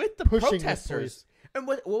with the pushing protesters. And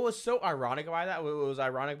what was so ironic about that, what was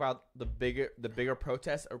ironic about the bigger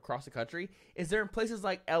protests across the country, is they're in places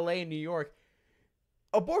like L.A. and New York.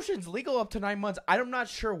 Abortion's legal up to 9 months. I'm not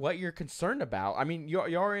sure what you're concerned about. I mean,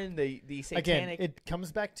 you're in the satanic. Again, it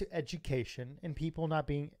comes back to education and people not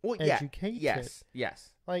being educated.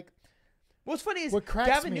 Yes. Like, what's funny is what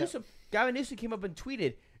Gavin Newsom came up and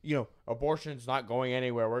tweeted, abortion's not going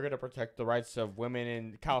anywhere. We're going to protect the rights of women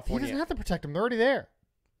in California. He doesn't have to protect them. They're already there.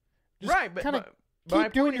 Just right, but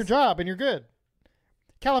keep doing your job and you're good.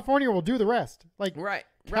 California will do the rest. Right.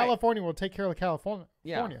 California will take care of California.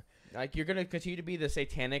 Yeah. Like, you're going to continue to be the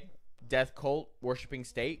satanic death cult worshiping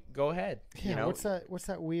state. Go ahead. Yeah. What's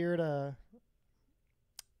that weird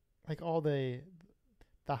like all the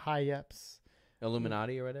high ups.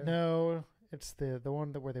 Illuminati or whatever. No, it's the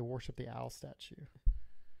one where they worship the owl statue. You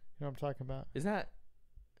know what I'm talking about? Is that?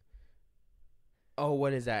 Oh,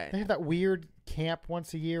 what is that? They have that weird camp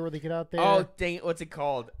once a year where they get out there. Oh, dang it! What's it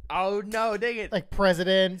called? Oh no, dang it! Like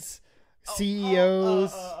presidents,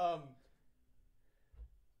 CEOs.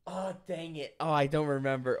 Oh, dang it! Oh, I don't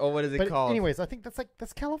remember. Oh, what is it called? Anyways, I think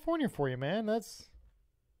that's California for you, man. That's.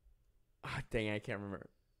 Oh, dang it! I can't remember.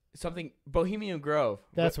 Something Bohemian Grove.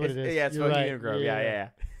 That's what it is. Yeah, it's You're Bohemian right. Grove. Yeah.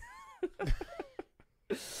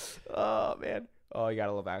 Oh man. Oh, you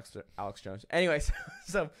gotta love Alex Jones. Anyways,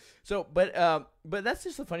 but that's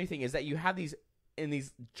just the funny thing is that you have these in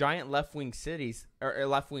these giant left wing cities or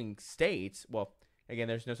left wing states. Well, again,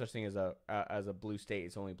 there's no such thing as a blue state.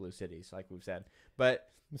 It's only blue cities, like we've said. But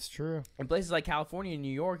it's true. In places like California and New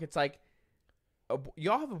York, it's like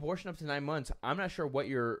y'all have abortion up to 9 months. I'm not sure what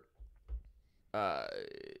you're,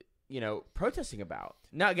 protesting about.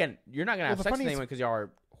 Now, again, you're not gonna have sex with anyone because y'all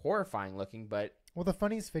are horrifying looking, but. Well, the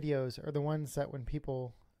funniest videos are the ones that when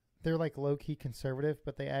people, they're like low-key conservative,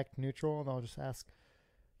 but they act neutral, and they'll just ask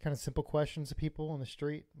kind of simple questions to people on the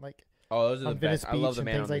street, like those are the Venice best. I love the Beach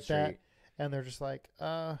man and on things the like street. that. And they're just like,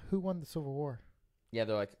 who won the Civil War? Yeah,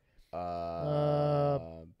 they're like,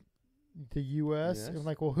 the U.S. Yes. And I'm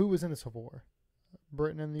like, well, who was in the Civil War?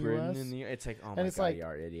 Britain and the U.S.? It's like, oh And my it's God, like, you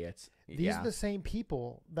are idiots. These are the same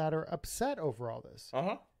people that are upset over all this.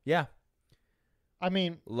 Uh-huh. Yeah. I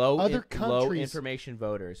mean, low countries, information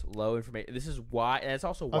voters, low information. This is why, and it's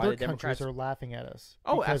also why other the Democrats countries are laughing at us.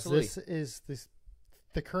 Oh, because absolutely. This is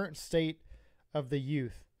the current state of the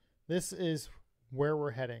youth. This is where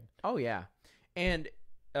we're heading. Oh yeah, and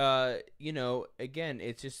again,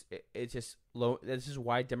 it's just low. This is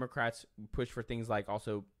why Democrats push for things like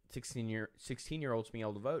also 16-year-olds being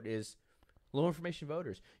able to vote is low information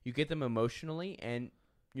voters. You get them emotionally, and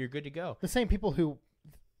you're good to go. The same people who.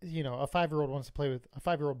 A 5-year-old wants to play with a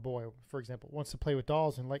 5-year-old boy, for example, wants to play with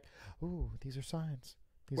dolls and like, ooh, these are signs.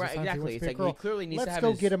 These are signs exactly. It's like he clearly needs to have.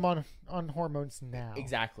 Let's go get him on hormones now.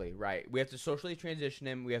 Exactly right. We have to socially transition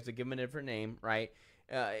him. We have to give him a different name, right?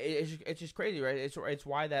 It's just crazy, right? It's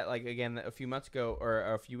why that like again a few months ago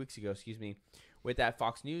or a few weeks ago, excuse me, with that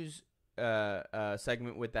Fox News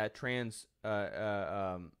segment with that trans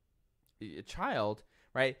child,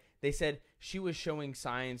 right? They said she was showing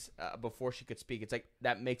signs before she could speak. It's like,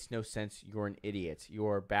 that makes no sense. You're an idiot.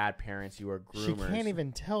 You're bad parents. You are groomers. She can't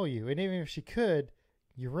even tell you. And even if she could,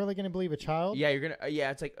 you're really going to believe a child? Yeah, you're going to.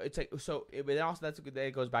 Yeah, it's like so. But also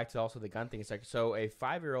it goes back to also the gun thing. It's like, so a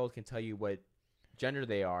 5-year-old can tell you what gender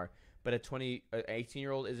they are, but a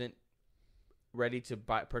 18-year-old isn't ready to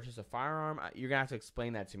purchase a firearm. You're going to have to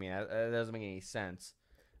explain that to me. That doesn't make any sense.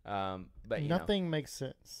 But nothing makes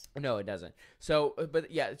sense. No, it doesn't. So, but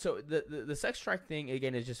yeah, so the sex strike thing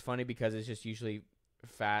again is just funny because it's just usually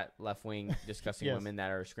fat left wing disgusting Yes. women that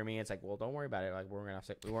are screaming. It's like, well, don't worry about it. Like we weren't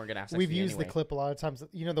gonna have sex We've with you used anyway. the clip a lot of times.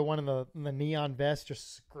 The one in the neon vest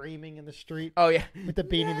just screaming in the street. Oh yeah, with the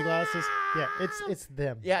beanie and the glasses. Yeah, it's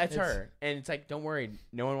them. Yeah, it's her, and it's like, don't worry,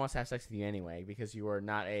 no one wants to have sex with you anyway because you are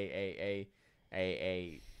not a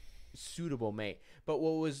suitable mate. But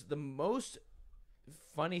what was the most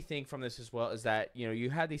funny thing from this as well is that you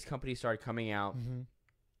had these companies start coming out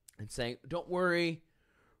and saying, don't worry,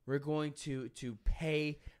 we're going to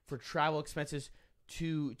pay for travel expenses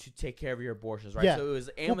to take care of your abortions, right? Yeah. So it was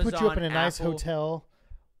Amazon, we'll put you up in a nice Apple. hotel.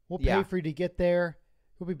 We'll pay for you to get there.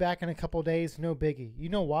 We'll be back in a couple of days. No biggie. You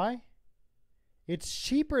know why? It's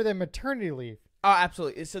cheaper than maternity leave. Oh,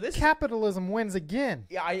 absolutely. So this capitalism wins again.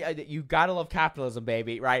 Yeah, you gotta love capitalism,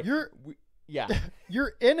 baby, right?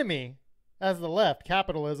 Your enemy, as the left,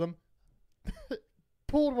 capitalism,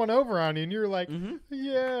 pulled one over on you, and you're like,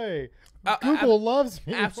 yay! Google loves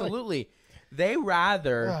me. Absolutely. They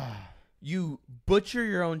rather you butcher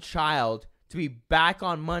your own child to be back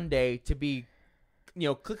on Monday to be,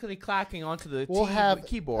 clickety clacking onto the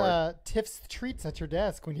keyboard. Tiff's treats at your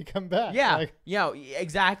desk when you come back. Yeah,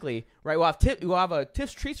 exactly. Right. We'll have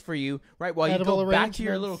Tiff's treats for you. Right. While you go back to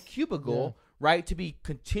your little cubicle. Yeah. Right, to be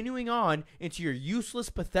continuing on into your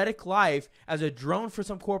useless, pathetic life as a drone for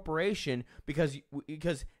some corporation because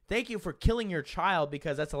thank you for killing your child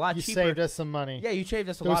because that's a lot cheaper. You saved us some money. Yeah, you saved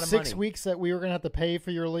us a lot of money. 6 weeks that we were going to have to pay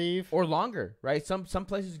for your leave. Or longer, right? Some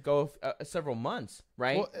places go several months,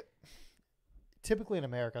 right? Well, typically in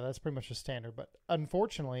America, that's pretty much the standard. But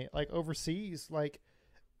unfortunately, like overseas,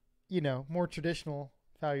 more traditional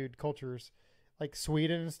valued cultures, like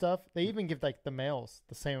Sweden and stuff, they even give like the males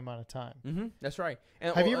the same amount of time. Mm-hmm, that's right.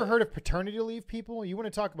 And, have you ever heard of paternity leave people? You want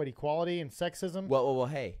to talk about equality and sexism? Well,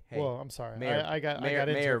 hey. Well, I'm sorry. Mayor, I got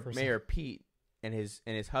into it for Mayor Pete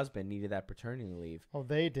his husband needed that paternity leave. Oh,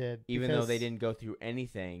 they did. Even though they didn't go through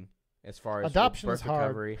anything as far as adoption birth is hard.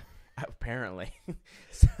 recovery. Apparently.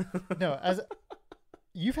 No, as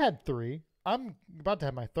you've had 3. I'm about to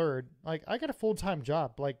have my 3rd. Like, I got a full-time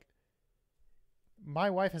job. Like, my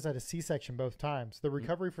wife has had a C-section both times. The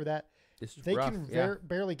recovery for that, they rough, can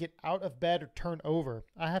barely get out of bed or turn over.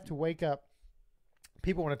 I have to wake up.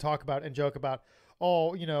 People want to talk about and joke about,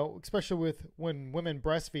 oh, you know, especially with when women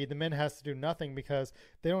breastfeed, the men has to do nothing because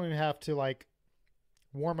they don't even have to, like,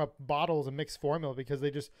 warm up bottles and mix formula because they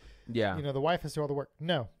just, you know, the wife has to do all the work.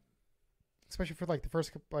 No. Especially for, like, the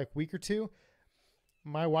first, like, week or 2.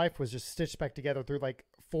 My wife was just stitched back together through like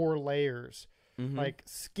 4 layers, like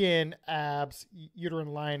skin, abs,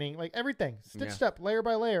 uterine lining, like everything stitched up layer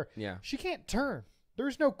by layer. Yeah. She can't turn.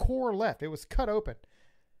 There's no core left. It was cut open.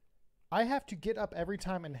 I have to get up every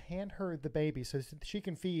time and hand her the baby so she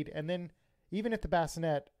can feed. And then even if the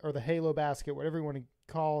bassinet or the halo basket, whatever you want to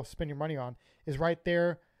call, spend your money on, is right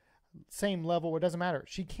there, same level, it doesn't matter.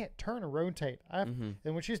 She can't turn or rotate. And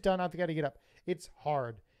when she's done, I've got to get up. It's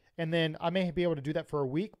hard. And then I may be able to do that for a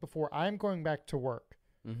week before I'm going back to work.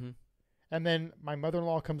 And then my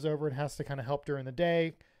mother-in-law comes over and has to kind of help during the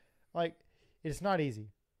day. Like, it's not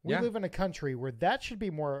easy. We live in a country where that should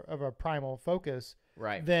be more of a primal focus.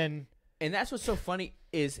 Right. And that's what's so funny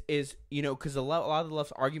is you know, because a lot of the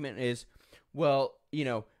left's argument is, well, you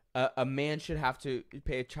know, a man should have to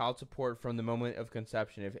pay child support from the moment of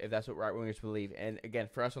conception if that's what right-wingers believe. And again,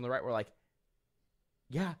 for us on the right, we're like,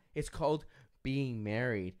 yeah, it's called being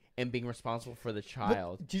married and being responsible for the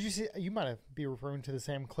child. But did you see? You might be referring to the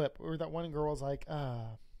same clip where that one girl was like,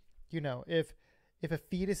 you know, if a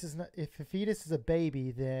fetus is a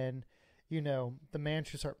baby, then you know the man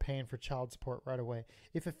should start paying for child support right away.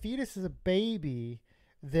 If a fetus is a baby,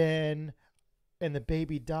 then and the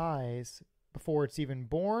baby dies before it's even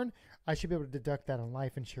born, I should be able to deduct that on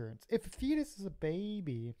life insurance. If a fetus is a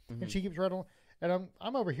baby, and she keeps right on, and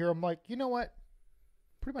I'm over here, I'm like, you know what?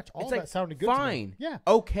 Pretty much all of that sounded good fine. To me. Yeah.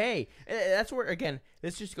 Okay. That's where, again,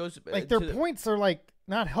 this just goes... like, their points are, like,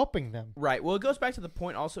 not helping them. Right. Well, it goes back to the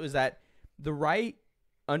point also is that the right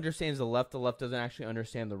understands the left. The left doesn't actually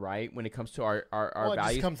understand the right when it comes to our It values.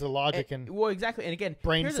 just comes to logic and well, exactly. And again...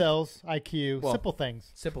 brain cells, IQ, simple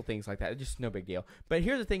things. Simple things like that. Just no big deal. But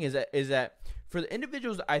here's the thing is that for the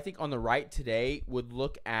individuals, I think, on the right today would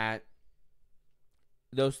look at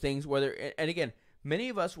those things, whether... And again... many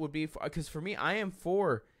of us would be, because for me, I am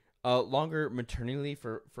for longer maternity leave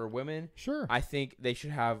for women. Sure. I think they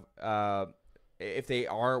should have, if they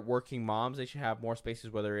are working moms, they should have more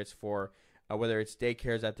spaces, whether it's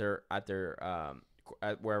daycares at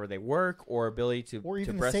wherever they work, or ability to or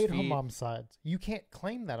even to the breastfeed. stay-at-home mom side. You can't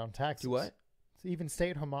claim that on taxes. Do what? Even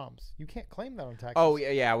stay-at-home moms, you can't claim that on taxes. Oh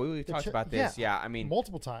yeah, we talked about this. Yeah, I mean,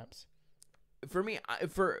 multiple times. For me,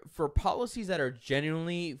 for policies that are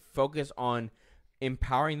genuinely focused on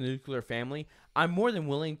empowering the nuclear family, I'm more than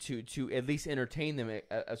willing to at least entertain them at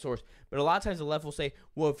a source. But a lot of times the left will say,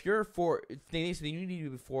 well, if you're for things that you need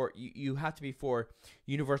to be for, you have to be for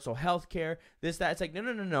universal health care, this, that. It's like,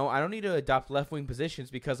 no. I don't need to adopt left-wing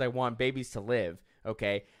positions because I want babies to live,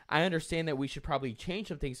 okay? I understand that we should probably change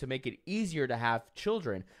some things to make it easier to have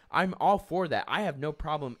children. I'm all for that. I have no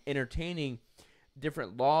problem entertaining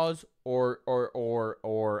different laws or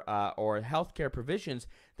healthcare provisions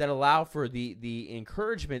that allow for the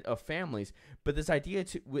encouragement of families. But this idea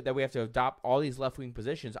that we have to adopt all these left-wing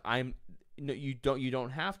positions, you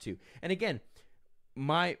don't have to. And again,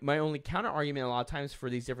 my only counter argument a lot of times for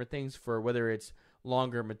these different things, for whether it's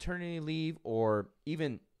longer maternity leave or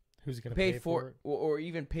even who's going to pay for it, or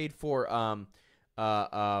even paid for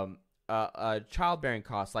childbearing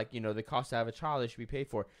costs, like, you know, the cost to have a child, they should be paid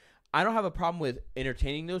for. I don't have a problem with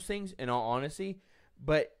entertaining those things, in all honesty.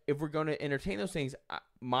 But if we're going to entertain those things,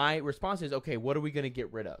 my response is, okay, what are we going to get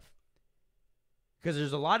rid of? Because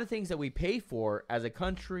there's a lot of things that we pay for as a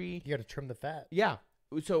country. You got to trim the fat. Yeah.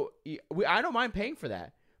 So I don't mind paying for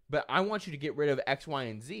that. But I want you to get rid of X, Y,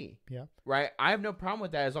 and Z. Yeah. Right? I have no problem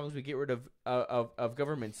with that as long as we get rid of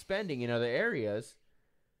government spending in other areas.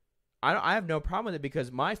 I have no problem with it,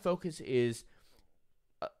 because my focus is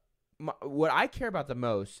what I care about the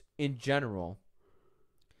most in general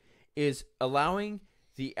is allowing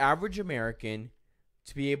the average American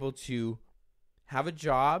to be able to have a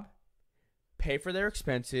job, pay for their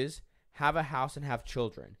expenses, have a house, and have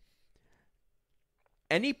children.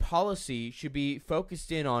 Any policy should be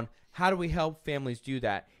focused in on how do we help families do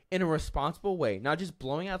that in a responsible way, not just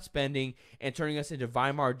blowing out spending and turning us into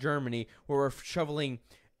Weimar Germany, where we're shoveling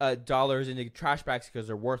dollars into trash bags because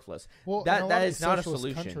they're worthless. Well, that is not a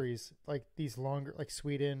solution. Countries like these longer, like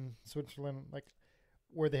Sweden, Switzerland, like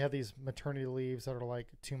where they have these maternity leaves that are like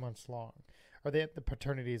 2 months long, or they have the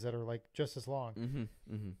paternities that are like just as long.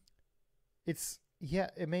 Mm-hmm. Mm-hmm.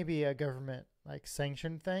 It may be a government like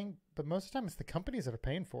sanctioned thing, but most of the time it's the companies that are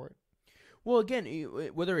paying for it. Well, again,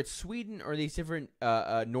 whether it's Sweden or these different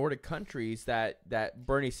Nordic countries that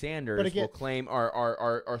Bernie Sanders will claim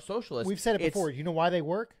are socialist. We've said it before. You know why they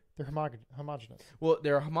work? They're homogenous. Well,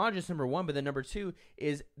 they're homogenous, number one, but then number two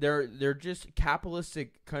is they're just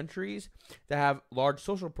capitalistic countries that have large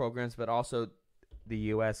social programs, but also the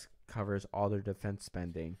U.S. covers all their defense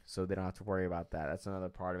spending, so they don't have to worry about that. That's another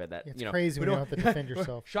part of it. That it's crazy when you don't have to defend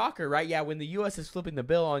yourself. Shocker, right? Yeah, when the U.S. is flipping the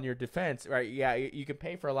bill on your defense, right? Yeah, you can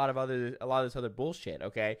pay for a lot of this other bullshit.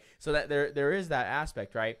 Okay, so that there is that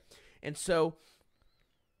aspect, right? And so,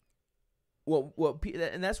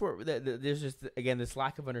 and that's where there's just again this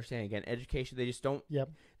lack of understanding. Again, education. They just don't.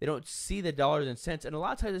 Yep. They don't see the dollars and cents, and a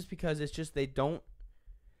lot of times it's because it's just they don't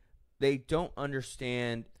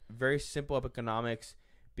understand very simple economics.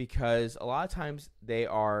 Because a lot of times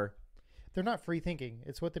they're not free thinking.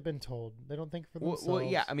 It's what they've been told. They don't think for themselves. Well,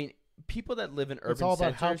 yeah. I mean, people that live in urban centers. It's all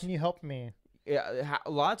about how can you help me? Yeah, a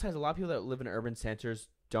lot of times, a lot of people that live in urban centers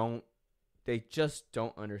just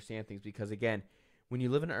don't understand things. Because again, when you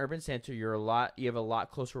live in an urban center, you have a lot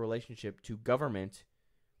closer relationship to government,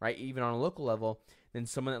 right? Even on a local level, than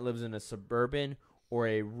someone that lives in a suburban or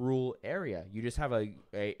a rural area. You just have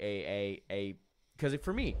because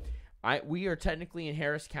for me. We are technically in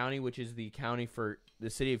Harris County, which is the county for the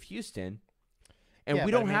city of Houston, and we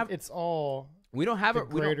don't have the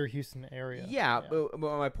greater Houston area. Yeah, but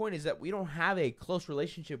my point is that we don't have a close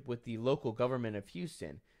relationship with the local government of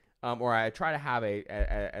Houston, or I try to have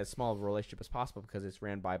as small of a relationship as possible because it's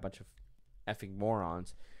ran by a bunch of effing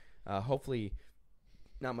morons. Hopefully,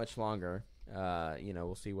 not much longer.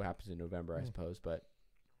 We'll see what happens in November, I suppose, but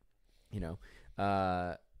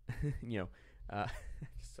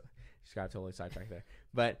just got totally sidetracked there,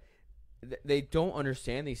 but they don't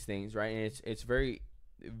understand these things, right? And it's very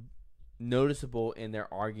noticeable in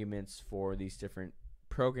their arguments for these different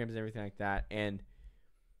programs and everything like that. And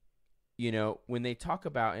when they talk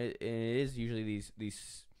about it, and it is usually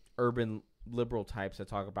these urban liberal types that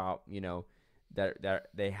talk about that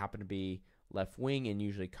they happen to be left wing and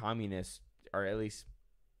usually communists, or at least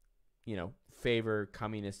favor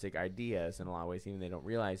communistic ideas in a lot of ways, even they don't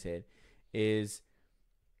realize it. Is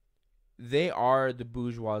they are the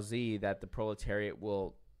bourgeoisie that the proletariat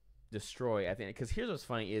will destroy, I think. Because here's what's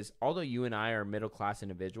funny is, although you and I are middle-class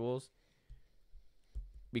individuals,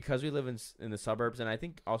 because we live in the suburbs, and I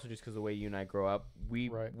think also just because of the way you and I grow up, we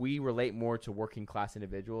relate more to working-class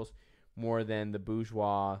individuals more than the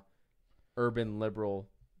bourgeois, urban liberal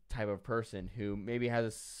type of person who maybe has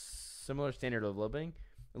a similar standard of living,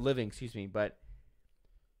 but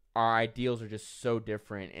our ideals are just so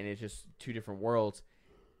different, and it's just two different worlds.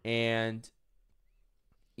 And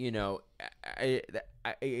I'm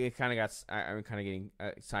kind of getting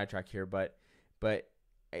sidetracked here, but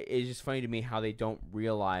it's just funny to me how they don't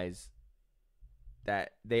realize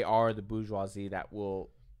that they are the bourgeoisie that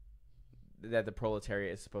the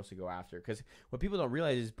proletariat is supposed to go after. Because what people don't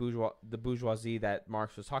realize is the bourgeoisie that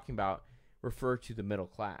Marx was talking about refer to the middle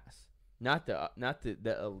class, not the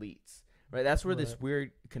elites, right? That's where this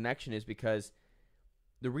weird connection is, because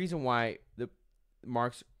the reason why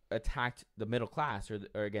Marx attacked the middle class,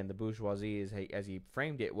 or again the bourgeoisie as he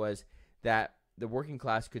framed it, was that the working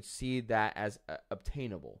class could see that as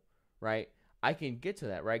obtainable, right? I can get to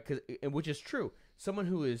that, right? Which is true. Someone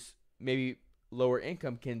who is maybe lower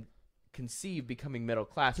income can conceive becoming middle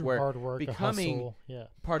class, through where hard work, becoming hustle,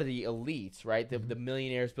 part of the elites, right? The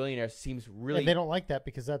millionaires, billionaires seems really. And they don't like that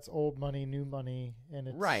because that's old money, new money, and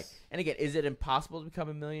it's right. And again, is it impossible to become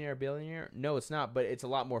a millionaire or billionaire? No, it's not. But it's a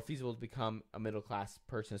lot more feasible to become a middle class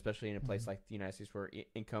person, especially in a place like the United States where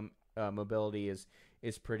income mobility is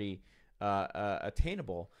pretty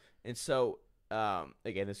attainable. And so,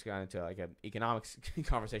 again, this got into like an economics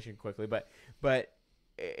conversation quickly, but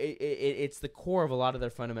it's the core of a lot of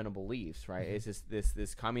their fundamental beliefs, right? It's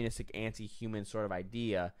this communistic anti-human sort of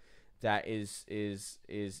idea that is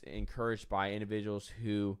encouraged by individuals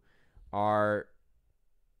who are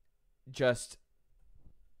just,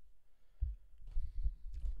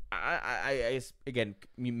 I guess, again,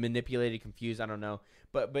 manipulated, confused. I don't know,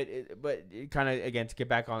 but kind of, again, to get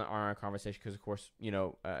back on our conversation, because of course,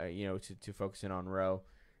 to focus in on Roe,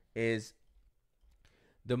 is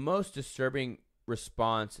the most disturbing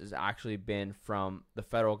response has actually been from the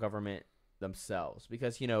federal government themselves,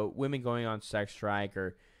 because women going on sex strike,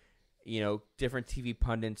 or different TV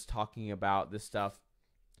pundits talking about this stuff,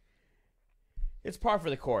 it's par for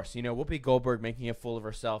the course. Whoopi Goldberg making a fool of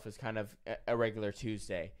herself is kind of a regular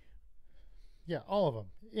Tuesday. Yeah, all of them.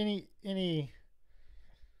 Any.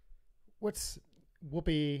 What's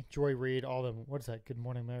Whoopi, Joy Reid, all of them? What is that? Good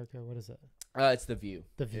Morning America. What is it? It's The View.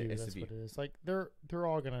 The View. It's That's The View. what it is. Like they're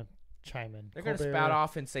all gonna chime in. They're gonna spout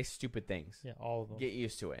off and say stupid things. Yeah, all of them. Get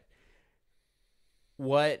used to it.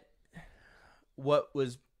 What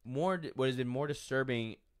has been more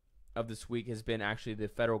disturbing of this week has been actually the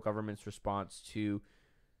federal government's response to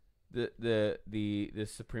the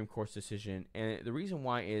Supreme Court's decision, and the reason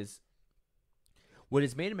why is what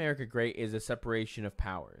has made America great is a separation of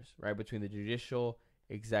powers, right, between the judicial,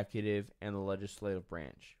 executive, and the legislative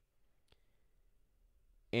branch.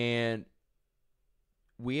 And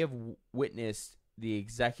we have witnessed the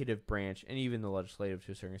executive branch and even the legislative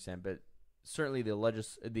to a certain extent, but certainly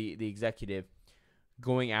the executive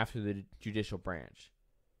going after the judicial branch,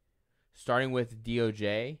 starting with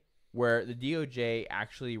DOJ, where the DOJ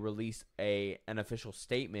actually released an official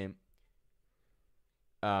statement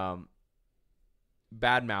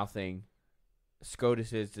bad-mouthing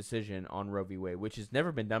SCOTUS's decision on Roe v. Wade, which has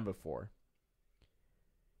never been done before,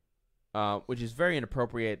 which is very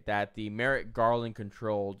inappropriate that the Merrick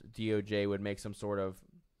Garland-controlled DOJ would make some sort of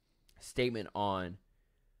statement on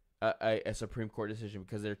a Supreme Court decision,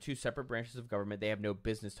 because they're two separate branches of government. They have no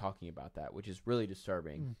business talking about that, which is really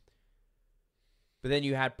disturbing. But then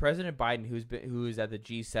you had President Biden, who's at the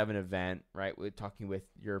G7 event, right, talking with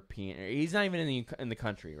European. He's not even in the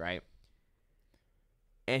country, right?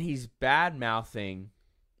 And he's bad-mouthing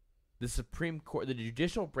the Supreme Court, the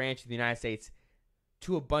judicial branch of the United States,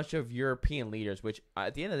 to a bunch of European leaders, which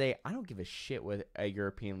at the end of the day, I don't give a shit what a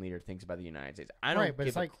European leader thinks about the United States. I don't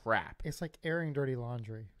give a crap. It's like airing dirty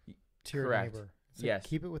laundry to your neighbor. It's yes. Like,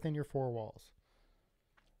 keep it within your four walls.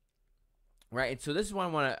 Right, and so this is what I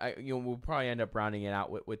want to. We'll probably end up rounding it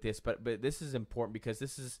out with this, but this is important because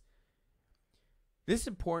this is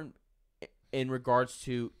important in regards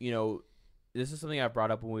to this is something I've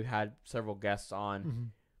brought up when we've had several guests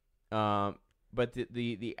on, but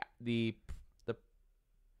the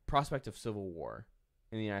prospect of civil war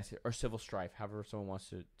in the United States, or civil strife, however someone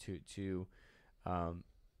wants to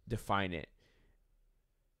define it.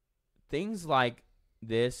 Things like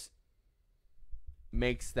this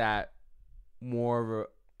makes that more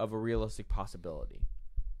of a realistic possibility.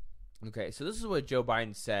 Okay, so this is what Joe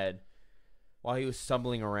Biden said while he was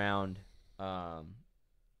stumbling around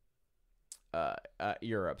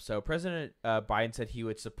Europe. So President Biden said he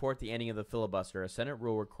would support the ending of the filibuster, a Senate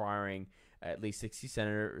rule requiring at least 60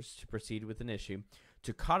 senators to proceed with an issue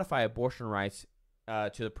to codify abortion rights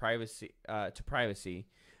to privacy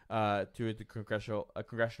through the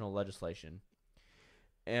congressional legislation.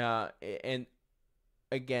 And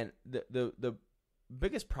again, the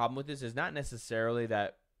biggest problem with this is not necessarily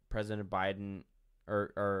that President Biden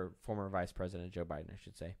or former Vice President Joe Biden, I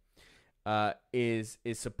should say, is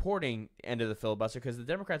supporting end of the filibuster, because the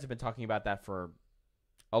Democrats have been talking about that for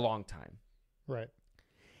a long time. Right.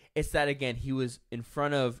 It's that, again, he was in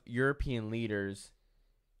front of European leaders,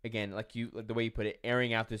 again, like the way you put it,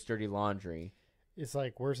 airing out this dirty laundry. It's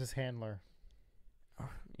like, where's his handler?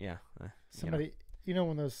 Yeah. Somebody,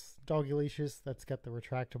 when those doggy leashes that's got the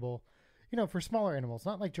retractable, for smaller animals,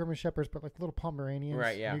 not like German Shepherds, but like little Pomeranians.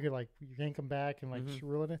 Right, yeah. You could yank them back and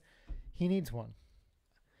reel it in. He needs one.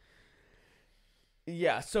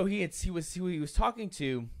 Yeah, so he was talking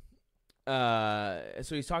to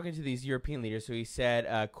he's talking to these European leaders. So he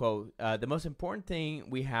said, quote, the most important thing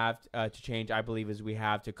we have to change, I believe, is we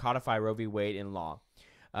have to codify Roe v. Wade in law.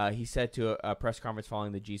 He said to a press conference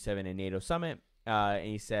following the G7 and NATO summit, and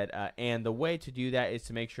he said, and the way to do that is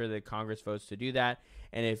to make sure that Congress votes to do that.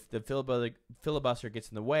 And if the filibuster gets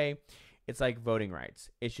in the way, it's like voting rights.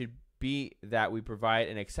 It should be that we provide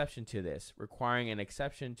an exception to this, requiring an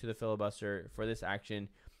exception to the filibuster for this action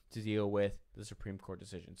to deal with the Supreme Court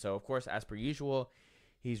decision. So, of course, as per usual,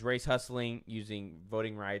 he's race hustling, using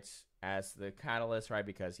voting rights as the catalyst, right?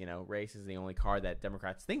 Because, race is the only card that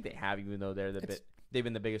Democrats think they have, even though they've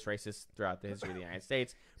been the biggest racists throughout the history of the United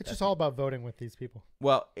States. It's just all about voting with these people.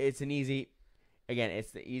 Well, it's the easy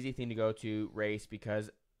thing to go to race, because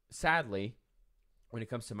sadly, when it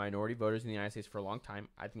comes to minority voters in the United States, for a long time,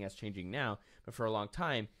 I think that's changing now, but for a long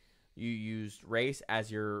time, you used race as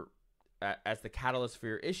the catalyst for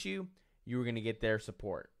your issue. You were going to get their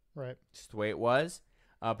support. Right. Just the way it was.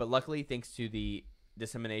 But luckily, thanks to the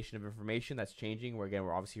dissemination of information, that's changing. Where again,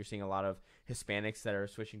 you're seeing a lot of Hispanics that are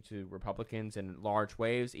switching to Republicans in large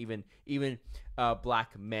waves. Even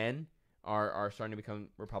black men are starting to become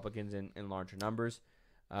Republicans in larger numbers,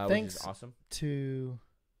 which is awesome. To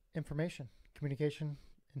information, communication,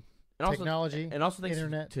 and technology, and also thanks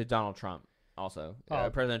internet to Donald Trump. Also,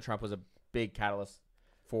 President Trump was a big catalyst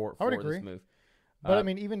for agree. this move. But I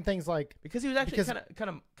mean, even things like because he was actually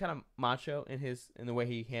kind of macho in the way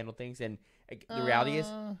he handled things, and the reality is,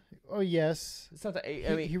 yes,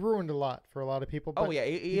 he ruined a lot for a lot of people. But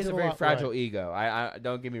he has a very fragile ego. I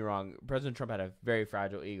don't get me wrong, President Trump had a very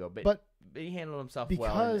fragile ego, but he handled himself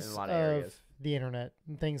well in a lot of areas. Because of the internet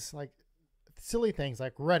and things like silly things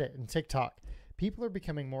like Reddit and TikTok, people are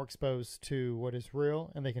becoming more exposed to what is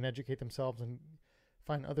real, and they can educate themselves and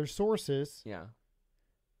find other sources. Yeah.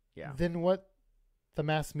 Than what the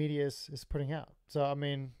mass media is putting out. So I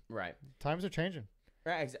mean, right, times are changing.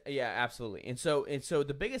 Right. Yeah, absolutely. And so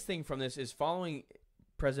the biggest thing from this is following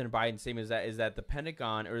President Biden's statement is that the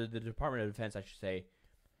Pentagon, or the Department of Defense, I should say,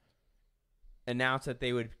 announced that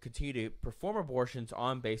they would continue to perform abortions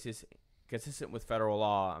on basis consistent with federal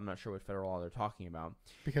law. I'm not sure what federal law they're talking about.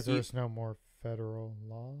 Because there's no more federal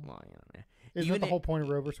law? Well, yeah. Isn't that the whole point of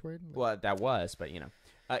Roe v. Wade? Well, that was, but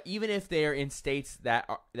even if they're in states that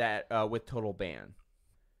with total ban,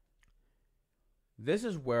 this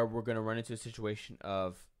is where we're going to run into a situation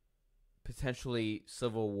of potentially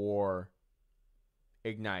civil war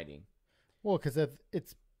igniting. Well, because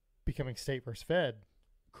it's becoming state versus fed.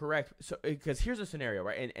 Correct. So, because here's a scenario,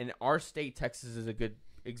 right? And our state, Texas, is a good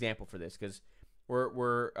example for this, because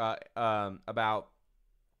we're about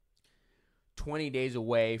 20 days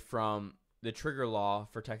away from the trigger law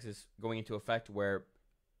for Texas going into effect, where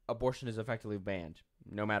abortion is effectively banned,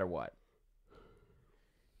 no matter what.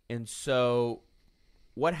 And so,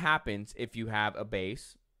 what happens if you have a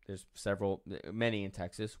base? There's many in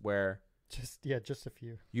Texas, where just a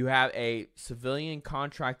few. You have a civilian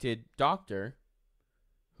contracted doctor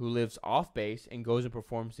who lives off base and goes and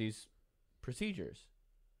performs these procedures.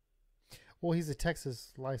 Well, he's a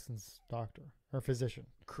Texas licensed doctor or physician.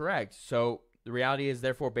 Correct. So the reality is,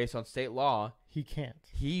 therefore, based on state law, he can't.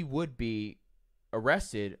 He would be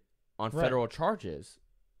arrested on federal charges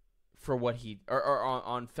for what or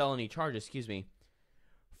on felony charges,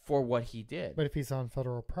 for what he did. But if he's on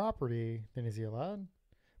federal property, then is he allowed?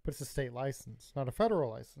 But it's a state license, not a federal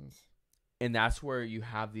license. And that's where you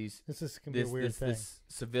have these. This is going to be a weird thing. This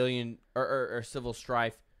civilian or civil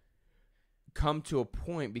strife come to a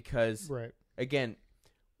point because, again,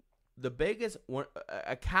 the biggest one,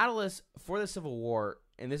 a catalyst for the Civil War,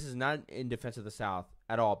 and this is not in defense of the South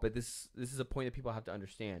at all, but this is a point that people have to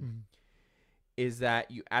understand, is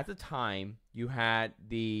that at the time you had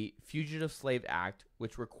the Fugitive Slave Act,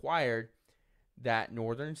 which required that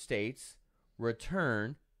northern states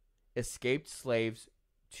return escaped slaves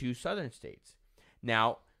to southern states.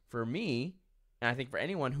 Now, for me, and I think for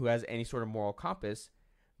anyone who has any sort of moral compass,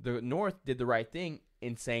 the North did the right thing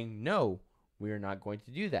in saying, no, we are not going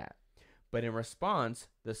to do that. But in response,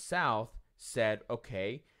 the South said,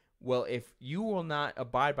 okay, well, if you will not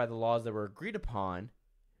abide by the laws that were agreed upon,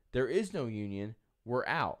 there is no union, we're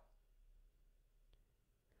out.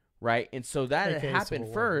 Right? And so that had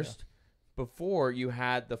happened first before you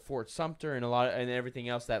had the Fort Sumter and everything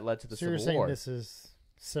else that led to the Civil War. So you're saying this is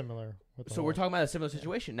similar. So we're talking about a similar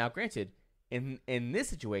situation. Now, granted, in this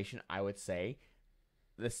situation, I would say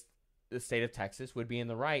the state of Texas would be in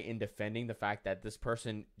the right in defending the fact that this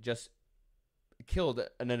person just killed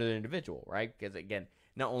another individual, right? Because, again,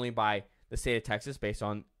 not only by the state of Texas, based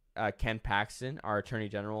on Ken Paxton, our Attorney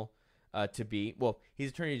General, he's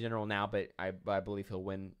Attorney General now, but I believe he'll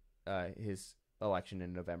win his election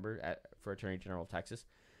in November for Attorney General of Texas,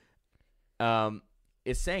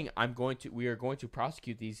 is saying we are going to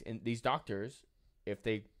prosecute these doctors if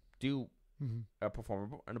they do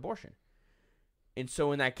perform an abortion. And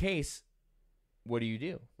so in that case, what do you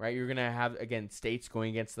do, right? You're going to have, again, states going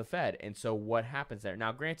against the Fed. And so what happens there?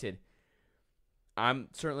 Now, granted, I'm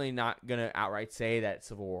certainly not going to outright say that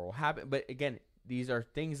civil war will happen. But again, these are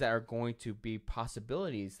things that are going to be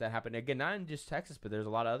possibilities that happen. Again, not in just Texas, but there's a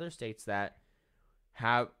lot of other states that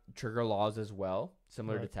have trigger laws as well,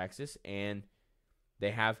 similar to Texas. And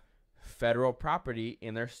they have federal property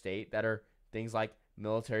in their state that are things like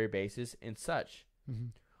military bases and such.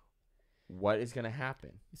 What is going to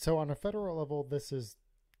happen? So on a federal level, this is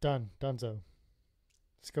donezo.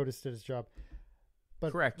 SCOTUS did its job.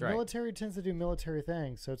 But correct, military tends to do military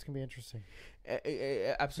things, so it's going to be interesting.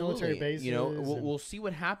 Absolutely. Military bases. We'll see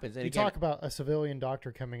what happens. And you talk about a civilian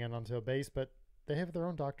doctor coming in onto a base, but they have their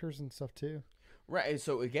own doctors and stuff too. Right.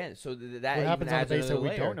 So again, that what happens on a base that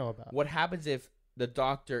we don't know about? What happens if the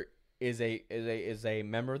doctor is a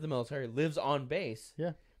member of the military, lives on base?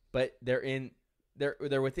 Yeah. But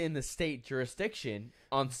they're within the state jurisdiction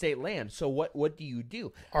on state land. So what do you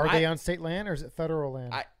do? Are they on state land or is it federal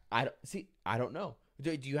land? I don't know.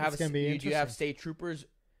 Do you have state troopers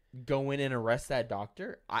go in and arrest that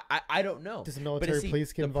doctor? I don't know. Does the military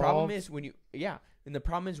police get involved? The problem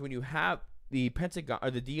is when you have the Pentagon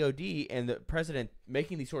or the DOD and the president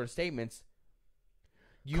making these sort of statements,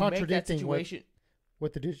 you make that Contradicting situation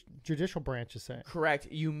what the judicial branch is saying. correct.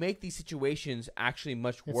 You make these situations actually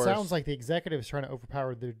much It worse. sounds like the executive is trying to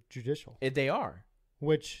overpower the judicial, They are.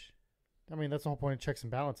 which, I mean, that's the whole point of checks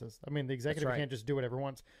and balances. I mean, the executive right. can't just do whatever it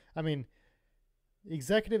wants. I mean, the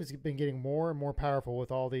executive has been getting more and more powerful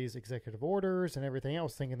with all these executive orders and everything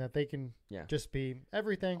else, thinking that they can just be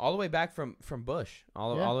everything. All the way back from Bush,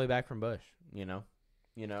 all the way back from Bush.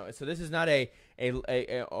 So this is not a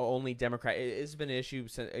only Democrat. It's been an issue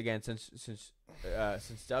since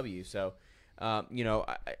W. So,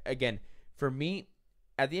 again, for me,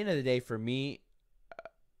 at the end of the day, for me,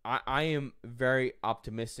 I am very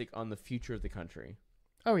optimistic on the future of the country.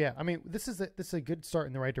 Oh yeah, I mean, this is a good start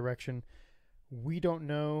in the right direction. We don't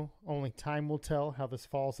know. Only time will tell how this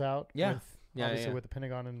falls out. Yeah, obviously with the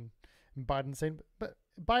Pentagon and Biden saying, but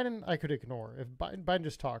Biden I could ignore if Biden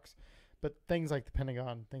just talks. But things like the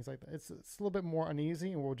Pentagon, things like that, it's a little bit more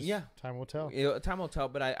uneasy, and time will tell. Time will tell.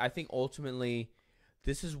 But I think ultimately,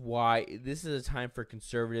 this is a time for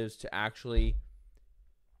conservatives to actually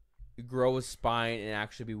grow a spine and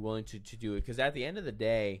actually be willing to do it. Because at the end of the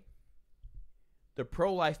day, the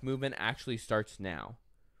pro-life movement actually starts now.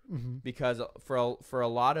 Mm-hmm. Because for a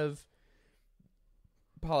lot of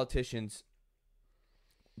politicians,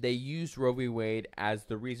 they used Roe v. Wade as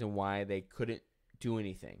the reason why they couldn't do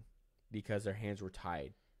anything. Because their hands were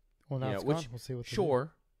tied. Well, now it's gone. We'll see what.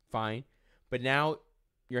 Sure, fine, but now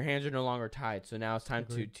your hands are no longer tied. So now it's time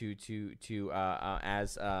to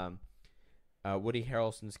as Woody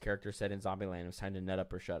Harrelson's character said in Zombieland, it's time to nut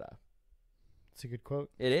up or shut up. It's a good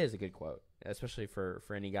quote. It is a good quote, especially for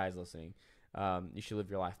any guys listening. You should live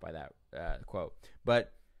your life by that quote.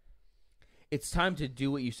 But it's time to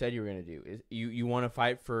do what you said you were going to do. You want to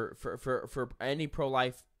fight for any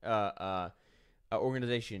pro-life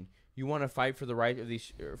organization. You want to fight for the right of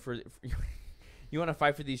these you want to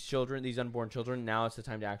fight for these children, these unborn children. Now it's the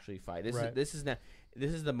time to actually fight. This is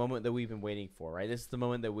the moment that we've been waiting for, right? This is the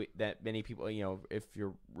moment that many people, if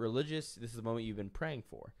you're religious, this is the moment you've been praying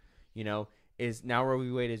for. Is now Roe v.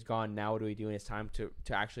 Wade is gone. Now what do we do? And it's time to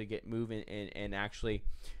actually get moving and actually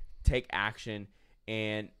take action.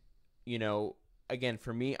 And again,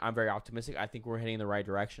 for me, I'm very optimistic. I think we're heading in the right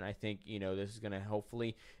direction. I think, this is going to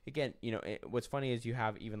hopefully, again, what's funny is you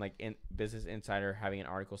have even like Business Insider having an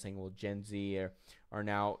article saying, well, Gen Z are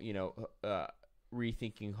now,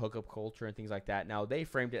 rethinking hookup culture and things like that. Now, they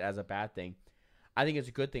framed it as a bad thing. I think it's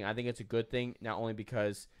a good thing. I think it's a good thing, not only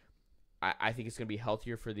because I think it's going to be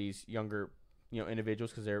healthier for these younger,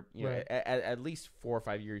 individuals because they're, right. at least 4 or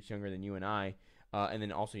 5 years younger than you and I, and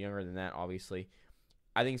then also younger than that, obviously.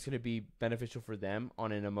 I think it's going to be beneficial for them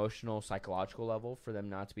on an emotional, psychological level for them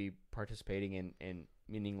not to be participating in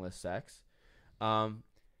meaningless sex. And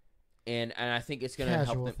I think it's going to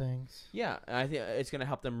help them. Things. Yeah, and I think it's going to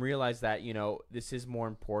help them realize that, this is more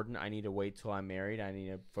important. I need to wait till I'm married. I need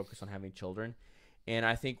to focus on having children. And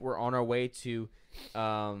I think we're on our way to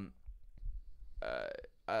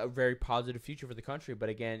a very positive future for the country. But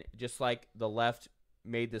again, just like the left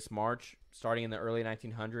made this march starting in the early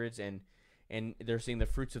 1900s and they're seeing the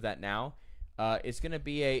fruits of that now. It's going to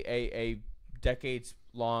be a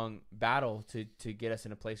decades-long battle to get us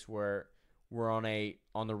in a place where we're on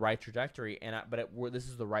the right trajectory. This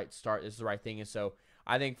is the right start. This is the right thing. And so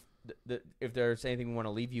I think if there's anything we want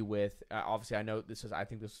to leave you with, obviously I know I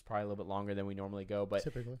think this is probably a little bit longer than we normally go, but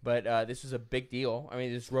typically. But this is a big deal. I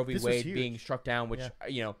mean, this Roe v. Wade being struck down, which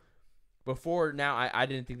before now I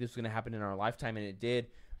didn't think this was going to happen in our lifetime, and it did.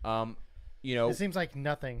 It seems like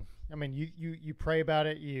nothing. I mean, you pray about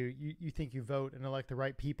it. You think you vote and elect the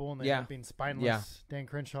right people, and they end up being spineless Dan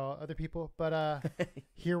Crenshaw, other people. But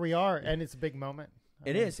here we are, and it's a big moment.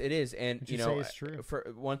 It is, and say it's true.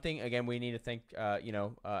 For one thing, again, we need to thank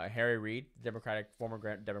Harry Reid,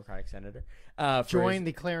 former Democratic senator. Join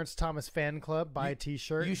the Clarence Thomas fan club. Buy a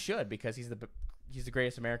T-shirt. You should, because he's the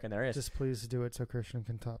greatest American there is. Just please do it so Christian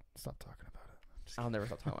can stop talking about it. I'll never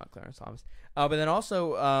stop talking about Clarence Thomas. But then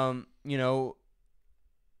also,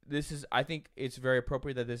 I think it's very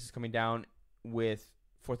appropriate that this is coming down with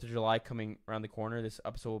 4th of July coming around the corner. This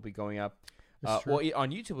episode will be going up. On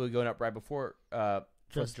YouTube, it will be going up right before 4th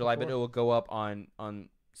of July, but it will go up on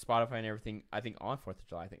Spotify and everything, I think, on 4th of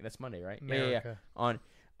July. I think that's Monday, right? America. Yeah.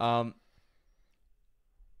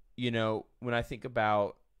 When I think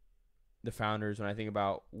about the founders, when I think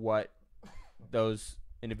about what those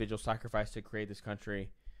individuals sacrificed to create this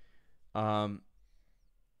country, I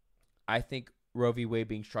think Roe v. Wade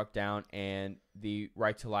being struck down and the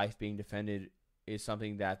right to life being defended is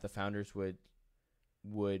something that the founders would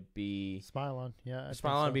be smile on,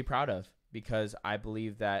 and be proud of, because I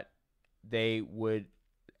believe that they would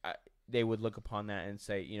look upon that and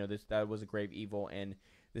say, that was a grave evil, and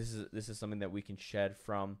this is something that we can shed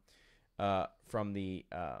from the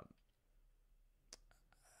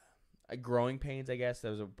growing pains, I guess.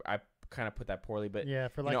 I kind of put that poorly, but yeah,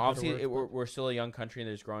 for like obviously we're still a young country and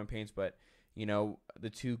there's growing pains, but the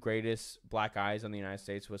two greatest black eyes on the United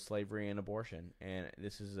States was slavery and abortion, and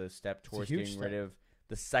this is a step towards getting rid of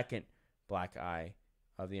the second black eye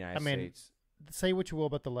of the United States. Say what you will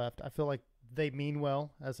about the left, I feel like they mean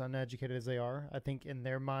well, as uneducated as they are. I think in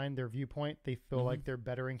their mind, their viewpoint, they feel like they're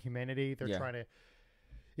bettering humanity. They're trying to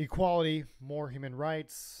equality, more human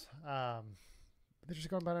rights. They're just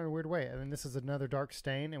going about it in a weird way. I mean, this is another dark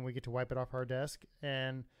stain, and we get to wipe it off our desk.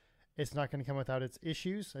 And it's not going to come without its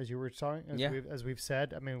issues, as you were talking, as we've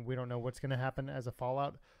said. I mean, we don't know what's going to happen as a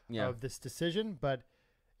fallout of this decision, but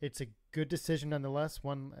it's a good decision nonetheless.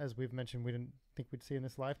 One, as we've mentioned, we didn't think we'd see in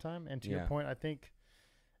this lifetime. And to your point, I think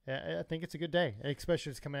it's a good day,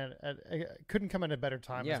 especially it's coming couldn't come at a better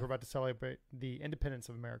time as we're about to celebrate the independence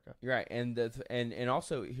of America. You're right, and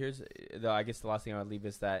also here's I guess the last thing I would leave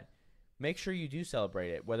is that make sure you do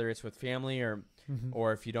celebrate it, whether it's with family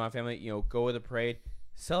or if you don't have family, go with a parade.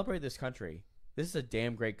 Celebrate this country. This is a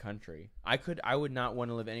damn great country. I would not want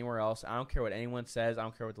to live anywhere else. I don't care what anyone says. I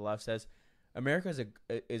don't care what the left says. America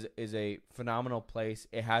is a phenomenal place.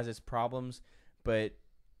 It has its problems, but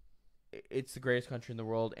it's the greatest country in the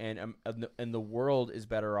world, and the world is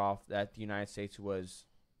better off that the United States was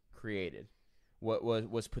created,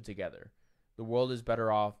 was put together. The world is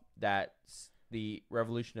better off that the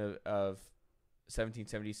revolution of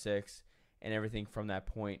 1776 and everything from that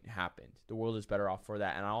point happened. The world is better off for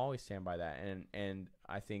that, and I'll always stand by that. And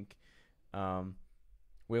I think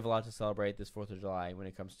we have a lot to celebrate this 4th of July when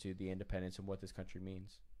it comes to the independence and what this country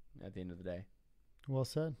means at the end of the day. Well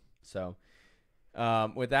said. So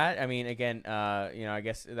with that, I mean, again, I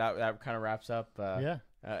guess that kind of wraps up.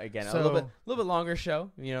 Again, a little bit longer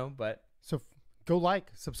show, but so go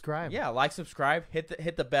subscribe. Yeah, subscribe,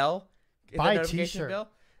 hit the bell, buy a T-shirt, bell.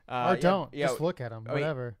 Or don't just look at them.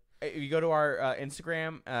 Whatever. If you go to our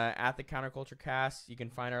Instagram at the Counterculture Cast, you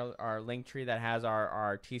can find our link tree that has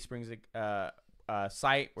our Teesprings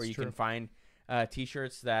site where you can find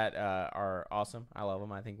T-shirts that are awesome. I love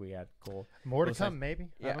them. I think we had cool. More to come, maybe.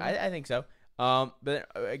 Yeah, I think so. But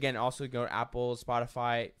again, also go to Apple,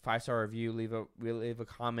 Spotify, 5-star review, leave a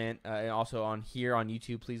comment, and also on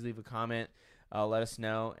YouTube, please leave a comment. Let us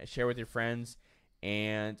know, share with your friends,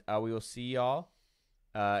 and we will see y'all.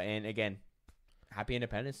 And again, happy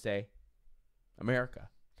Independence Day, America.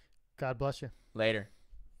 God bless you. Later.